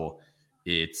 So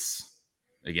it's,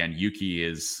 again, Yuki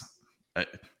is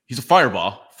he's a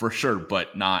fireball for sure,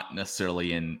 but not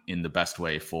necessarily in the best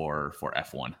way for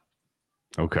F1.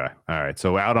 Okay. All right.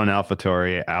 So out on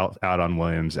AlphaTauri, out on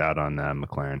Williams, out on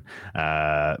McLaren.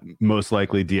 Most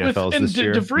likely DFLs this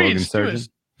year. Logan Sargent.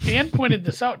 Dan pointed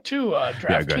this out too.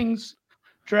 DraftKings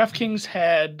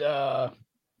had I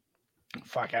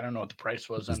don't know what the price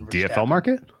was on DFL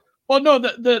market. Well, no,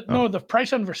 the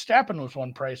price on Verstappen was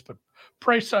one price, but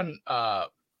price on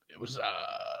it was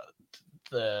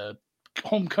the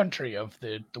home country of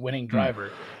the winning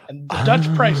driver, and the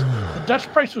Dutch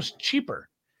price was cheaper,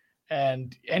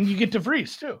 and you get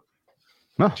DeVries too,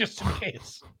 just in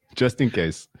case. Just in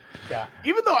case. Yeah.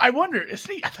 Even though I wonder, I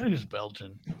thought he was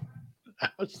Belgian.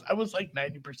 I was like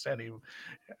 90%.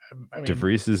 I mean,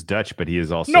 DeVries is Dutch, but he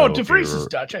is also DeVries is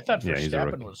Dutch. I thought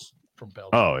Verstappen was from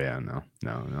Belgium. Oh yeah, no.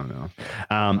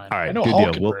 All right, good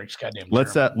deal.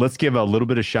 Let's give a little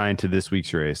bit of shine to this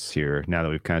week's race here. Now that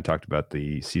we've kind of talked about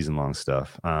the season-long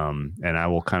stuff, and I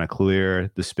will kind of clear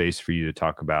the space for you to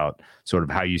talk about sort of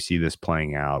how you see this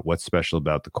playing out, what's special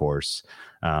about the course,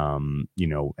 and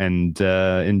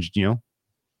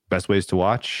best ways to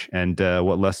watch, and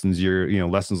what lessons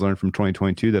lessons learned from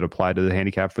 2022 that apply to the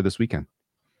handicap for this weekend.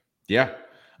 Yeah.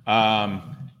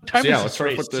 Let's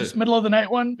start with this middle of the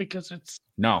night one, because it's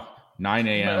 9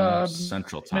 a.m.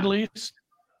 Central Time. Middle East.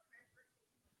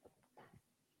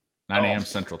 9 a.m.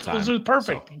 Central Time. This is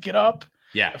perfect. So, get up.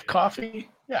 Yeah. Have coffee.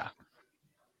 Yeah.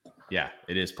 Yeah,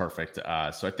 it is perfect.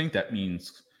 So I think that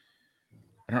means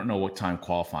I don't know what time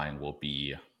qualifying will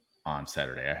be on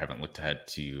Saturday. I haven't looked ahead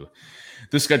to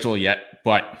the schedule yet,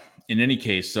 but in any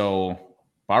case, so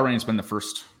Bahrain's been the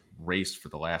first race for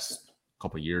the last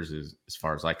couple of years, as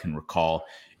far as I can recall.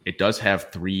 It does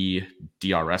have 3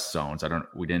 DRS zones.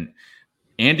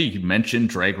 Andy, you mentioned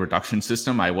drag reduction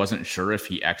system. I wasn't sure if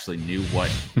he actually knew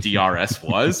what DRS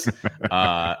was.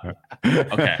 Okay. It'd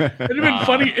have been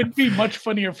funny. It'd be much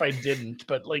funnier if I didn't,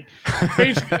 but like,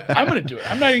 basically, I'm going to do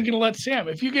it. I'm not even going to let Sam.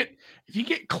 If you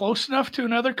get close enough to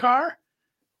another car,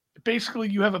 basically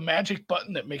you have a magic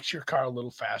button that makes your car a little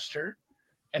faster,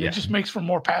 and it just makes for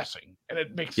more passing, and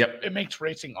it makes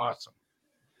racing awesome.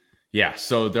 Yeah.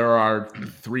 So there are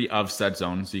 3 of said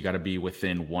zones. You got to be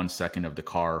within 1 second of the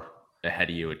car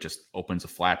ahead of you. It just opens a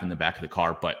flap in the back of the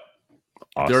car, but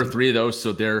there are 3 of those.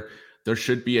 So there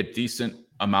should be a decent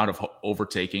amount of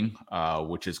overtaking,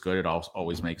 which is good. It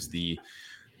always makes the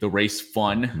race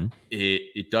fun. Mm-hmm.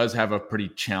 It does have a pretty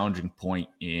challenging point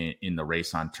in the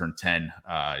race on turn 10.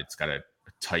 It's got a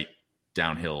tight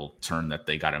downhill turn that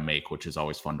they got to make, which is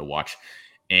always fun to watch.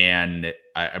 And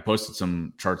I posted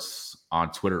some charts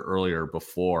on Twitter earlier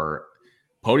before.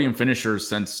 Podium finishers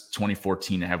since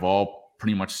 2014 have all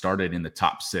pretty much started in the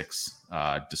top 6,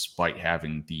 despite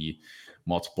having the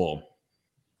multiple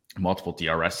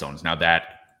DRS zones. Now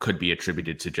that could be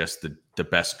attributed to just the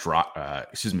best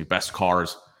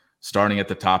cars starting at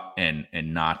the top and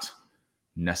not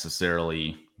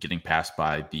necessarily getting passed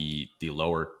by the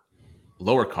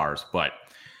lower cars. But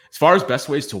as far as best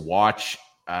ways to watch,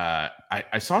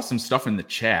 I saw some stuff in the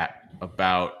chat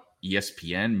about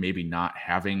ESPN maybe not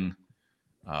having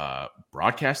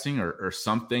broadcasting or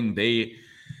something. They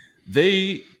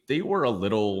were a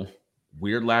little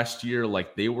weird last year.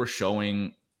 Like they were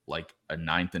showing like a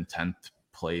 9th and 10th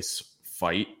place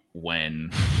fight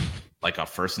when like a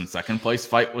 1st and 2nd place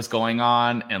fight was going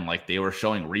on, and like they were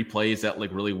showing replays at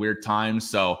like really weird times.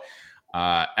 So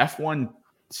F1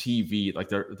 TV, like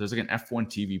there's like an F1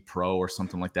 TV Pro or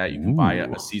something like that. You can buy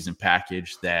a season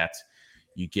package that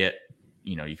you get,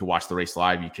 you can watch the race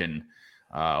live. You can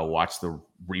watch the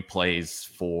replays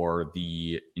for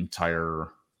the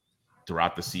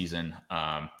throughout the season,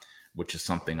 which is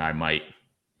something I might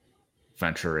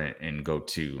venture and go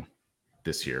to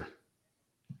this year.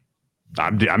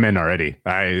 I'm in already.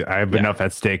 I have enough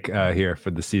at stake here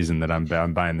for the season that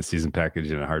I'm buying the season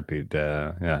package in a heartbeat.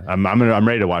 I'm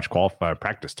ready to watch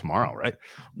practice tomorrow. Right,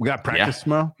 we got practice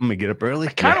tomorrow. I'm gonna get up early.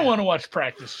 I kind of want to watch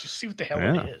practice, just see what the hell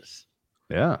it is.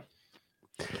 Yeah.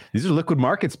 These are liquid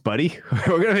markets, buddy.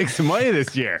 We're gonna make some money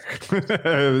this year.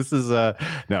 This is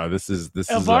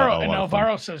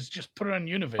Alvaro says just put it on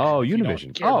Univision. Oh,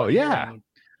 Univision. Oh, yeah.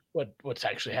 What's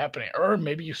actually happening, or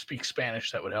maybe you speak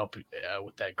Spanish. That would help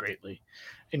with that greatly.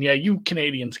 And yeah, you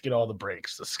Canadians get all the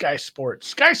breaks. The Sky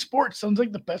Sports sounds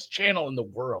like the best channel in the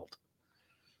world.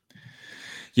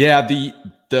 Yeah,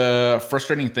 the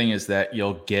frustrating thing is that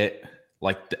you'll get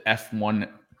like the F1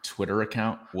 Twitter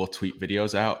account will tweet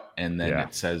videos out, and then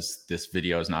it says this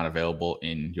video is not available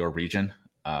in your region.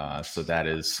 So that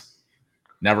is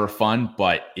never fun,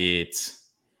 but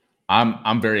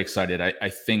I'm very excited. I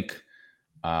think.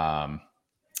 What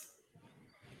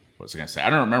was I going to say? I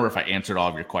don't remember if I answered all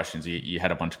of your questions. You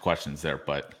had a bunch of questions there,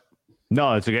 but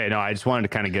no, it's okay. No, I just wanted to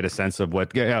kind of get a sense of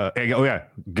what.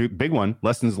 Big one.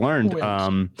 Lessons learned.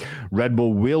 Red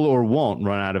Bull will or won't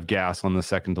run out of gas on the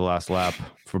second to last lap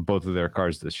for both of their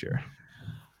cars this year,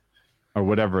 or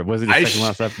whatever. Was it the second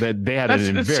last lap? They had a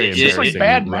very embarrassing,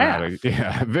 bad math.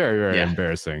 Very very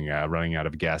embarrassing running out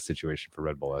of gas situation for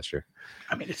Red Bull last year.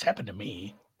 I mean, it's happened to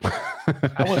me.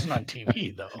 I wasn't on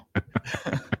TV though.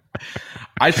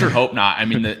 I sure hope not. I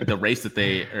mean, the race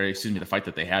the fight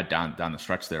that they had down the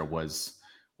stretch there was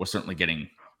certainly getting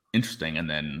interesting, and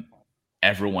then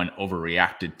everyone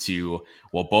overreacted to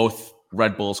both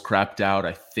Red Bulls crapped out.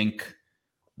 I think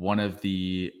one of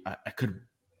the I could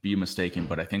be mistaken,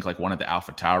 but I think like one of the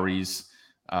AlphaTauris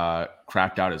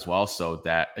crapped out as well. So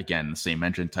that again, the same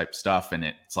engine type stuff, and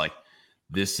it's like.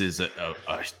 This is a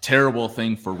terrible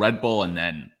thing for Red Bull, and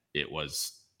then it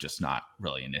was just not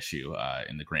really an issue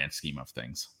in the grand scheme of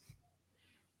things.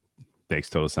 Makes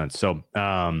total sense. So,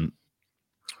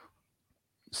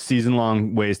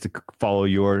 season-long ways to follow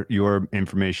your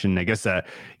information. I guess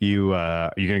you're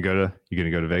gonna go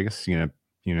to Vegas. You're gonna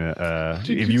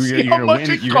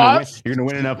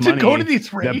win enough money to go to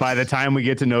these races that by the time we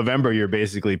get to November, you're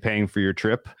basically paying for your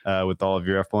trip with all of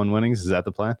your F1 winnings. Is that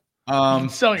the plan?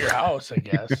 Sell your house, I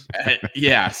guess.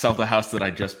 Sell the house that I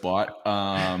just bought,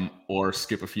 or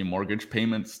skip a few mortgage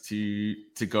payments to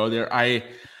go there. I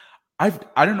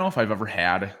don't know if I've ever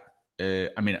had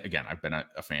I mean, again, I've been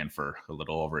a fan for a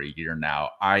little over a year now.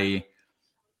 I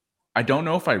don't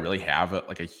know if I really have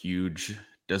a huge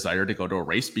desire to go to a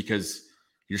race because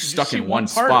you're stuck in one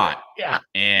spot. Yeah.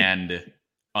 And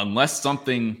unless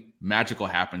something magical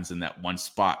happens in that one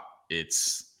spot,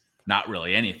 it's not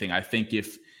really anything. I think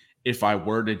if I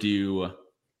were to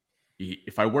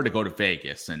go to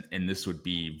Vegas, and this would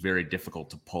be very difficult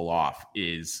to pull off,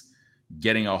 is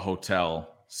getting a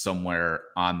hotel somewhere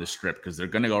on the strip, because they're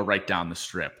going to go right down the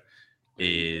strip,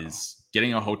 is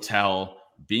getting a hotel,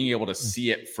 being able to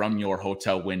see it from your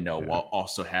hotel window while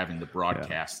also having the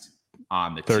broadcast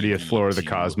on the 30th TV floor of the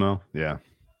Cosmo. Yeah.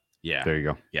 There you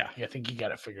go. Yeah. I think you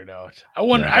got it figured out. I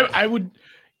wonder, I would,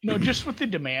 just with the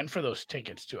demand for those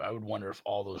tickets too, I would wonder if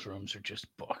all those rooms are just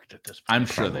booked at this point. I'm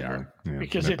sure they are.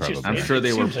 Because it's just, I'm sure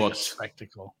they were booked. Like a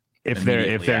spectacle. If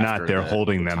they're not, they're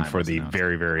holding them for the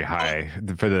very, very high,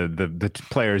 for the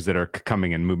players that are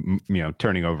coming and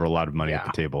turning over a lot of money at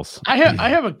the tables. I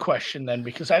have a question then,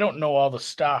 because I don't know all the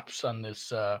stops on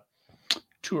this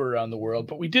tour around the world,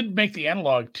 but we did make the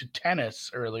analog to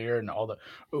tennis earlier, and all the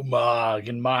Umag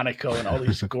and Monaco and all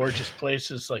these gorgeous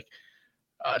places. Like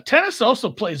tennis also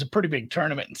plays a pretty big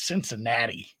tournament in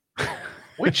Cincinnati.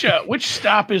 Which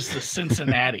stop is the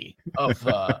Cincinnati of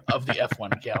the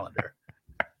F1 calendar?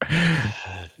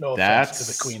 No offense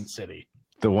to the Queen City.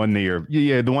 The one that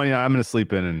the one I'm going to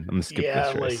sleep in, and I'm going to skip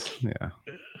this race.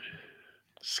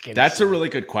 That's a really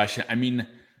good question. I mean,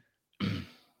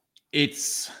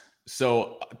 there's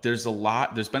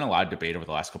been a lot of debate over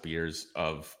the last couple of years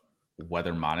of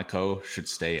whether Monaco should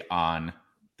stay on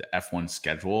the F1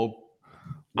 schedule.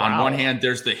 Wow. On one hand,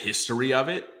 there's the history of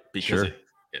it, because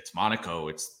it's Monaco.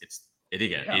 It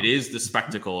is the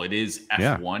spectacle. It is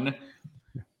F1.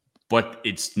 But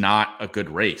it's not a good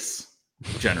race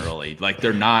generally. Like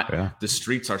they're not, the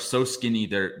streets are so skinny.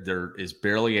 There is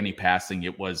barely any passing.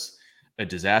 It was a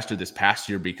disaster this past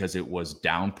year because it was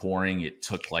downpouring. It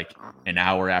took like an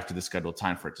hour after the scheduled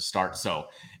time for it to start. So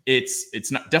it's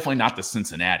definitely not the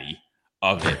Cincinnati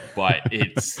of it, but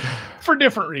it's for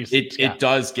different reasons. It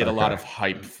does get a lot of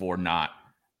hype for not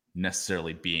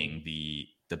necessarily being the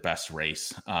best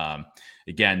race.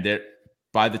 Again,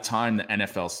 by the time the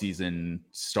NFL season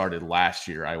started last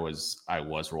year, I was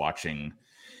watching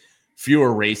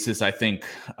fewer races. I think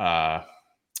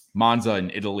Monza in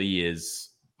Italy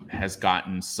has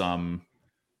gotten some,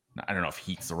 I don't know if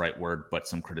heat's the right word, but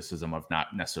some criticism of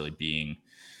not necessarily being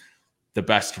the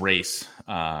best race.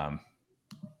 But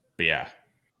yeah,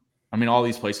 I mean, all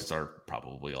these places are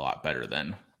probably a lot better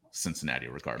than Cincinnati,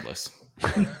 regardless.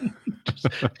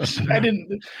 I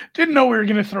didn't know we were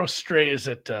going to throw strays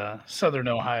at Southern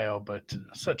Ohio, but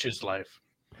such is life.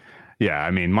 Yeah,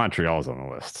 I mean, Montreal's on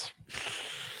the list.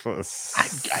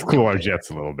 Let's cool our jets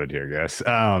a little bit here, guys.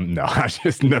 No, I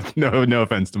just no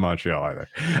offense to Montreal either.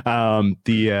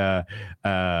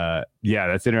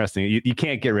 That's interesting. You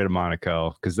can't get rid of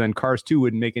Monaco, because then Cars 2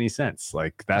 wouldn't make any sense.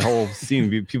 Like that whole scene,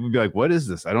 people would be like, "What is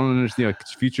this? I don't understand."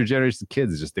 Future generation of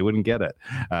kids, just they wouldn't get it.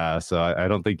 So I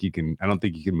don't think you can. I don't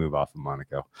think you can move off of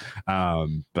Monaco. I'll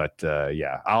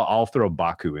throw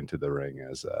Baku into the ring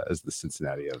as the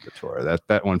Cincinnati of the tour.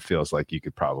 That one feels like you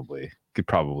could probably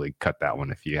cut that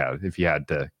one if you had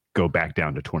to go back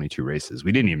down to 22 races.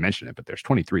 We didn't even mention it, but there's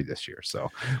 23 this year. So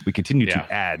we continue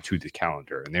to add to the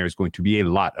calendar, and there's going to be a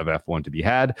lot of F1 to be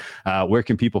had. Where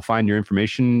can people find your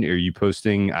information? Are you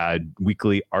posting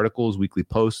weekly articles, weekly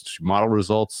posts, model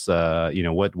results?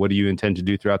 What do you intend to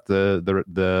do throughout the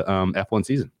F1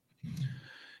 season?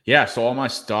 Yeah, so all my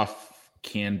stuff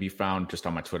can be found just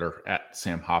on my Twitter at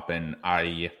Sam Hoppen.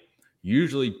 I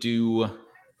usually do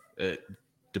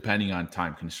depending on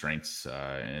time constraints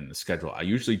and the schedule, I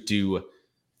usually do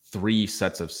 3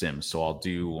 sets of sims. So I'll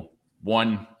do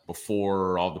one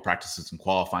before all the practices and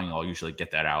qualifying. I'll usually get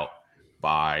that out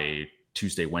by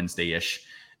Tuesday, Wednesday-ish.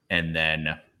 And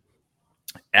then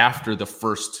after the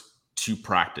first 2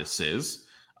 practices,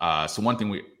 so one thing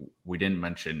we didn't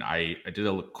mention, I did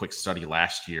a quick study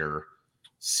last year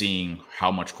seeing how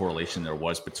much correlation there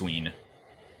was between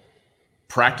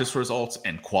practice results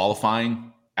and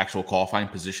actual qualifying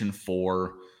position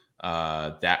for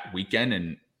that weekend,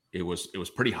 and it was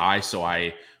pretty high. So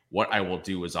what I will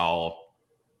do is I'll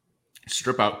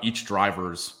strip out each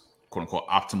driver's quote unquote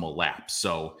optimal lap.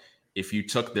 So if you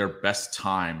took their best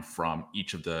time from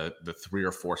each of the 3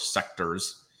 or 4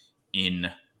 sectors in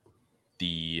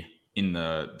the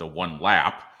one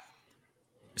lap,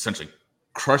 essentially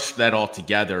crushed that all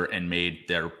together and made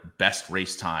their best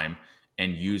race time,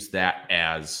 and used that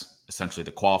as essentially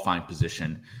the qualifying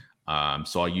position.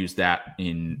 So I'll use that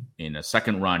in a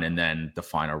second run, and then the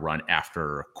final run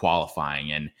after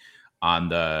qualifying. And on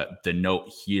the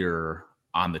note here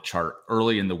on the chart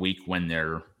early in the week when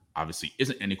there obviously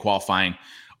isn't any qualifying,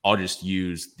 I'll just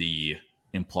use the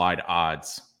implied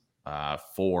odds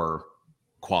for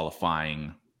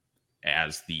qualifying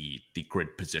as the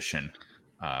grid position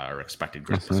or expected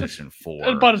grid position for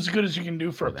about as good as you can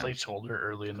do for a placeholder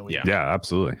early in the week. Yeah,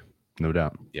 absolutely. No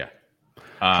doubt. Yeah.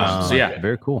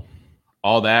 Very cool.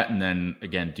 All that. And then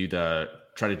again,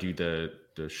 try to do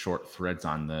the short threads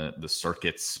on the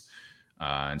circuits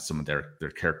and some of their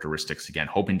characteristics. Again,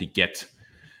 hoping to get,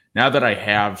 now that I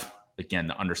have, again,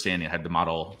 the understanding, I had the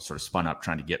model sort of spun up,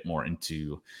 trying to get more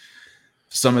into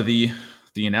some of the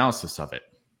analysis of it.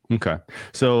 Okay.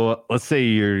 So let's say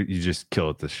you just kill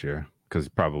it this year, because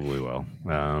probably will.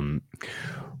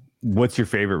 What's your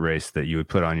favorite race that you would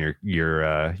put on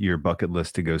your bucket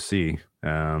list to go see?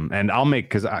 And I'll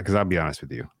make, because I'll be honest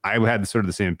with you, I had sort of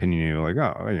the same opinion. You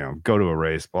like, go to a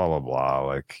race, blah blah blah,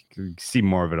 like see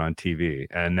more of it on TV.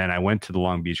 And then I went to the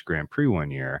Long Beach Grand Prix one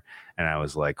year, and I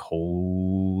was like,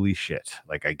 holy shit!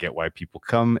 Like, I get why people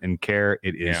come and care.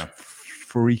 It is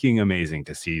freaking amazing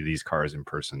to see these cars in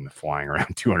person flying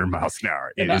around 200 miles an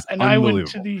hour. It is unbelievable.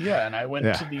 I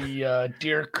went to the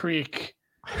Deer Creek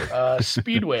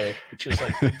Speedway, which is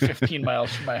like 15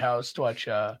 miles from my house, to watch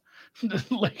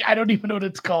like, I don't even know what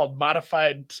it's called,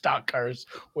 modified stock cars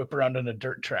whip around on a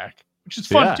dirt track, which is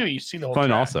fun too. You see the whole fun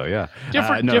track. Also, yeah.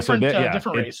 Different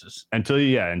races. Until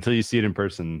you see it in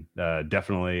person,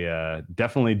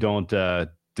 definitely don't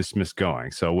dismiss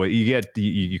going. So what you get,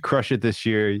 you crush it this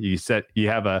year. You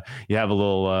have a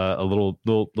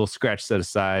little scratch set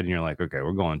aside, and you're like, okay,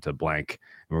 we're going to blank,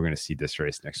 and we're going to see this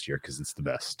race next year because it's the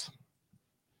best.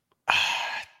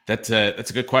 That's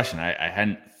a good question. I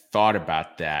hadn't thought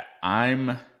about that.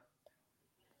 I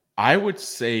would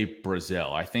say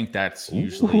Brazil. I think that's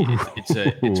usually it's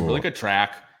a really good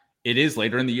track. It is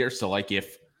later in the year, so like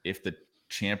if the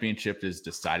championship is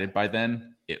decided by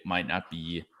then, it might not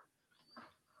be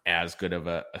as good of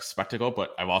a spectacle.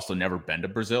 But I've also never been to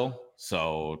Brazil,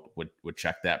 so would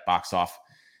check that box off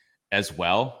as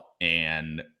well.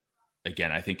 And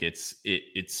again, I think it's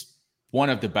one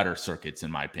of the better circuits,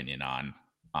 in my opinion, on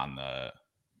the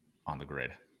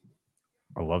grid.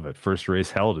 I love it. First race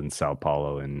held in Sao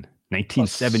Paulo in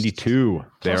 1972.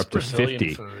 They're up to Brazilian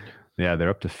 50. Food. Yeah, they're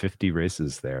up to 50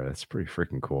 races there. That's pretty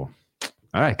freaking cool.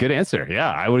 All right, good answer.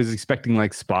 Yeah, I was expecting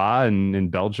like Spa in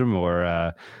Belgium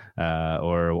or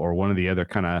one of the other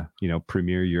kind of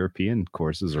premier European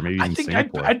courses, or maybe even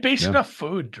Singapore. I'd base it off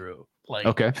food, Drew. Like,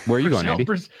 okay, where are you going, Andy?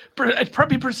 It'd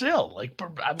probably Brazil. Like,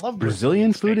 I love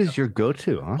Brazilian food is your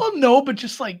go-to, huh? Well, no, but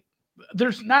just like,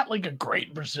 there's not like a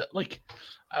great Brazil. Like,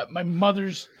 my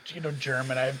mother's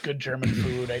German. I have good German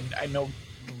food. I know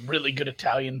really good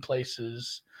Italian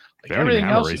places. Like, they don't everything even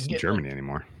have else a race in Germany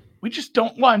anymore. We just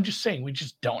don't. Well, I'm just saying, we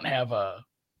just don't have a.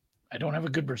 I don't have a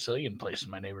good Brazilian place in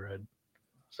my neighborhood,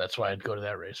 so that's why I'd go to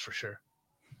that race for sure.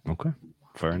 Okay,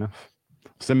 fair enough.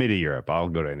 Send me to Europe. I'll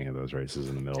go to any of those races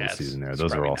in the middle of the season there.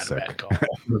 Those are all sick.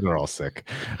 Those are all sick.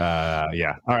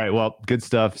 Yeah. All right. Well, good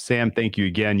stuff. Sam, thank you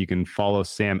again. You can follow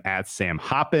Sam at Sam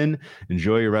Hoppen.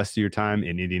 Enjoy your rest of your time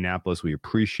in Indianapolis. We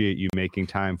appreciate you making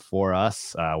time for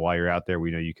us while you're out there.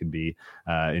 We know you could be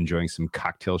enjoying some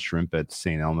cocktail shrimp at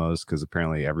St. Elmo's, because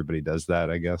apparently everybody does that,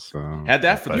 I guess. Had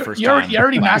that for the first time. You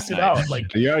already knocked it out.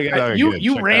 Like,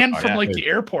 you ran from the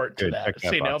airport to that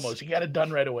St. Elmo's. You got it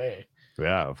done right away.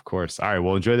 Yeah, of course. All right.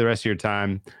 Well, enjoy the rest of your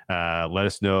time. Let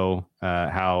us know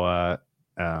how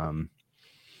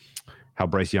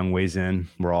Bryce Young weighs in.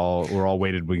 We're all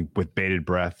waited with bated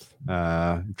breath,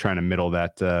 trying to middle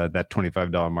that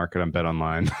 $25 market on Bet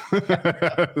Online.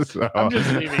 So, I'm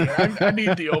just leaving it. I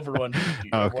need the over 150.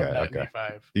 Okay.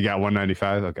 You got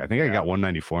 195. Okay, I think I got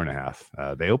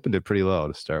 194.5. They opened it pretty low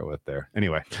to start with there.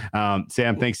 Anyway,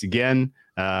 Sam, thanks again.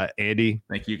 Andy,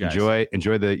 thank you guys.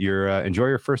 Enjoy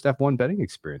your first F1 betting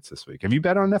experience this week. Have you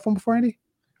bet on F1 before, Andy?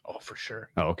 Oh, for sure.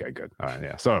 Oh, okay, good. All right,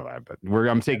 yeah. So have I, but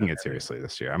I'm taking it seriously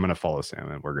this year. I'm going to follow Sam,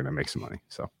 and we're going to make some money.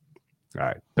 So, all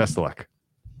right, best of luck.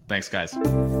 Thanks, guys. Could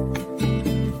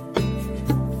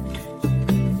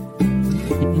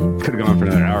have gone for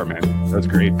another hour, man. That was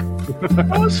great.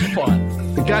 That was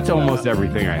fun. We got to almost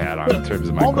everything I had on in terms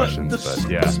of my questions.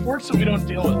 The sports that we don't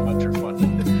deal with much are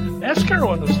fun. The NASCAR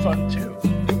one was fun too.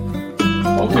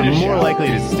 I'm more likely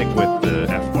to stick with the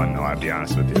F1, though, I'll be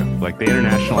honest with you. Like the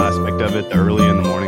international aspect of it, the early in the morning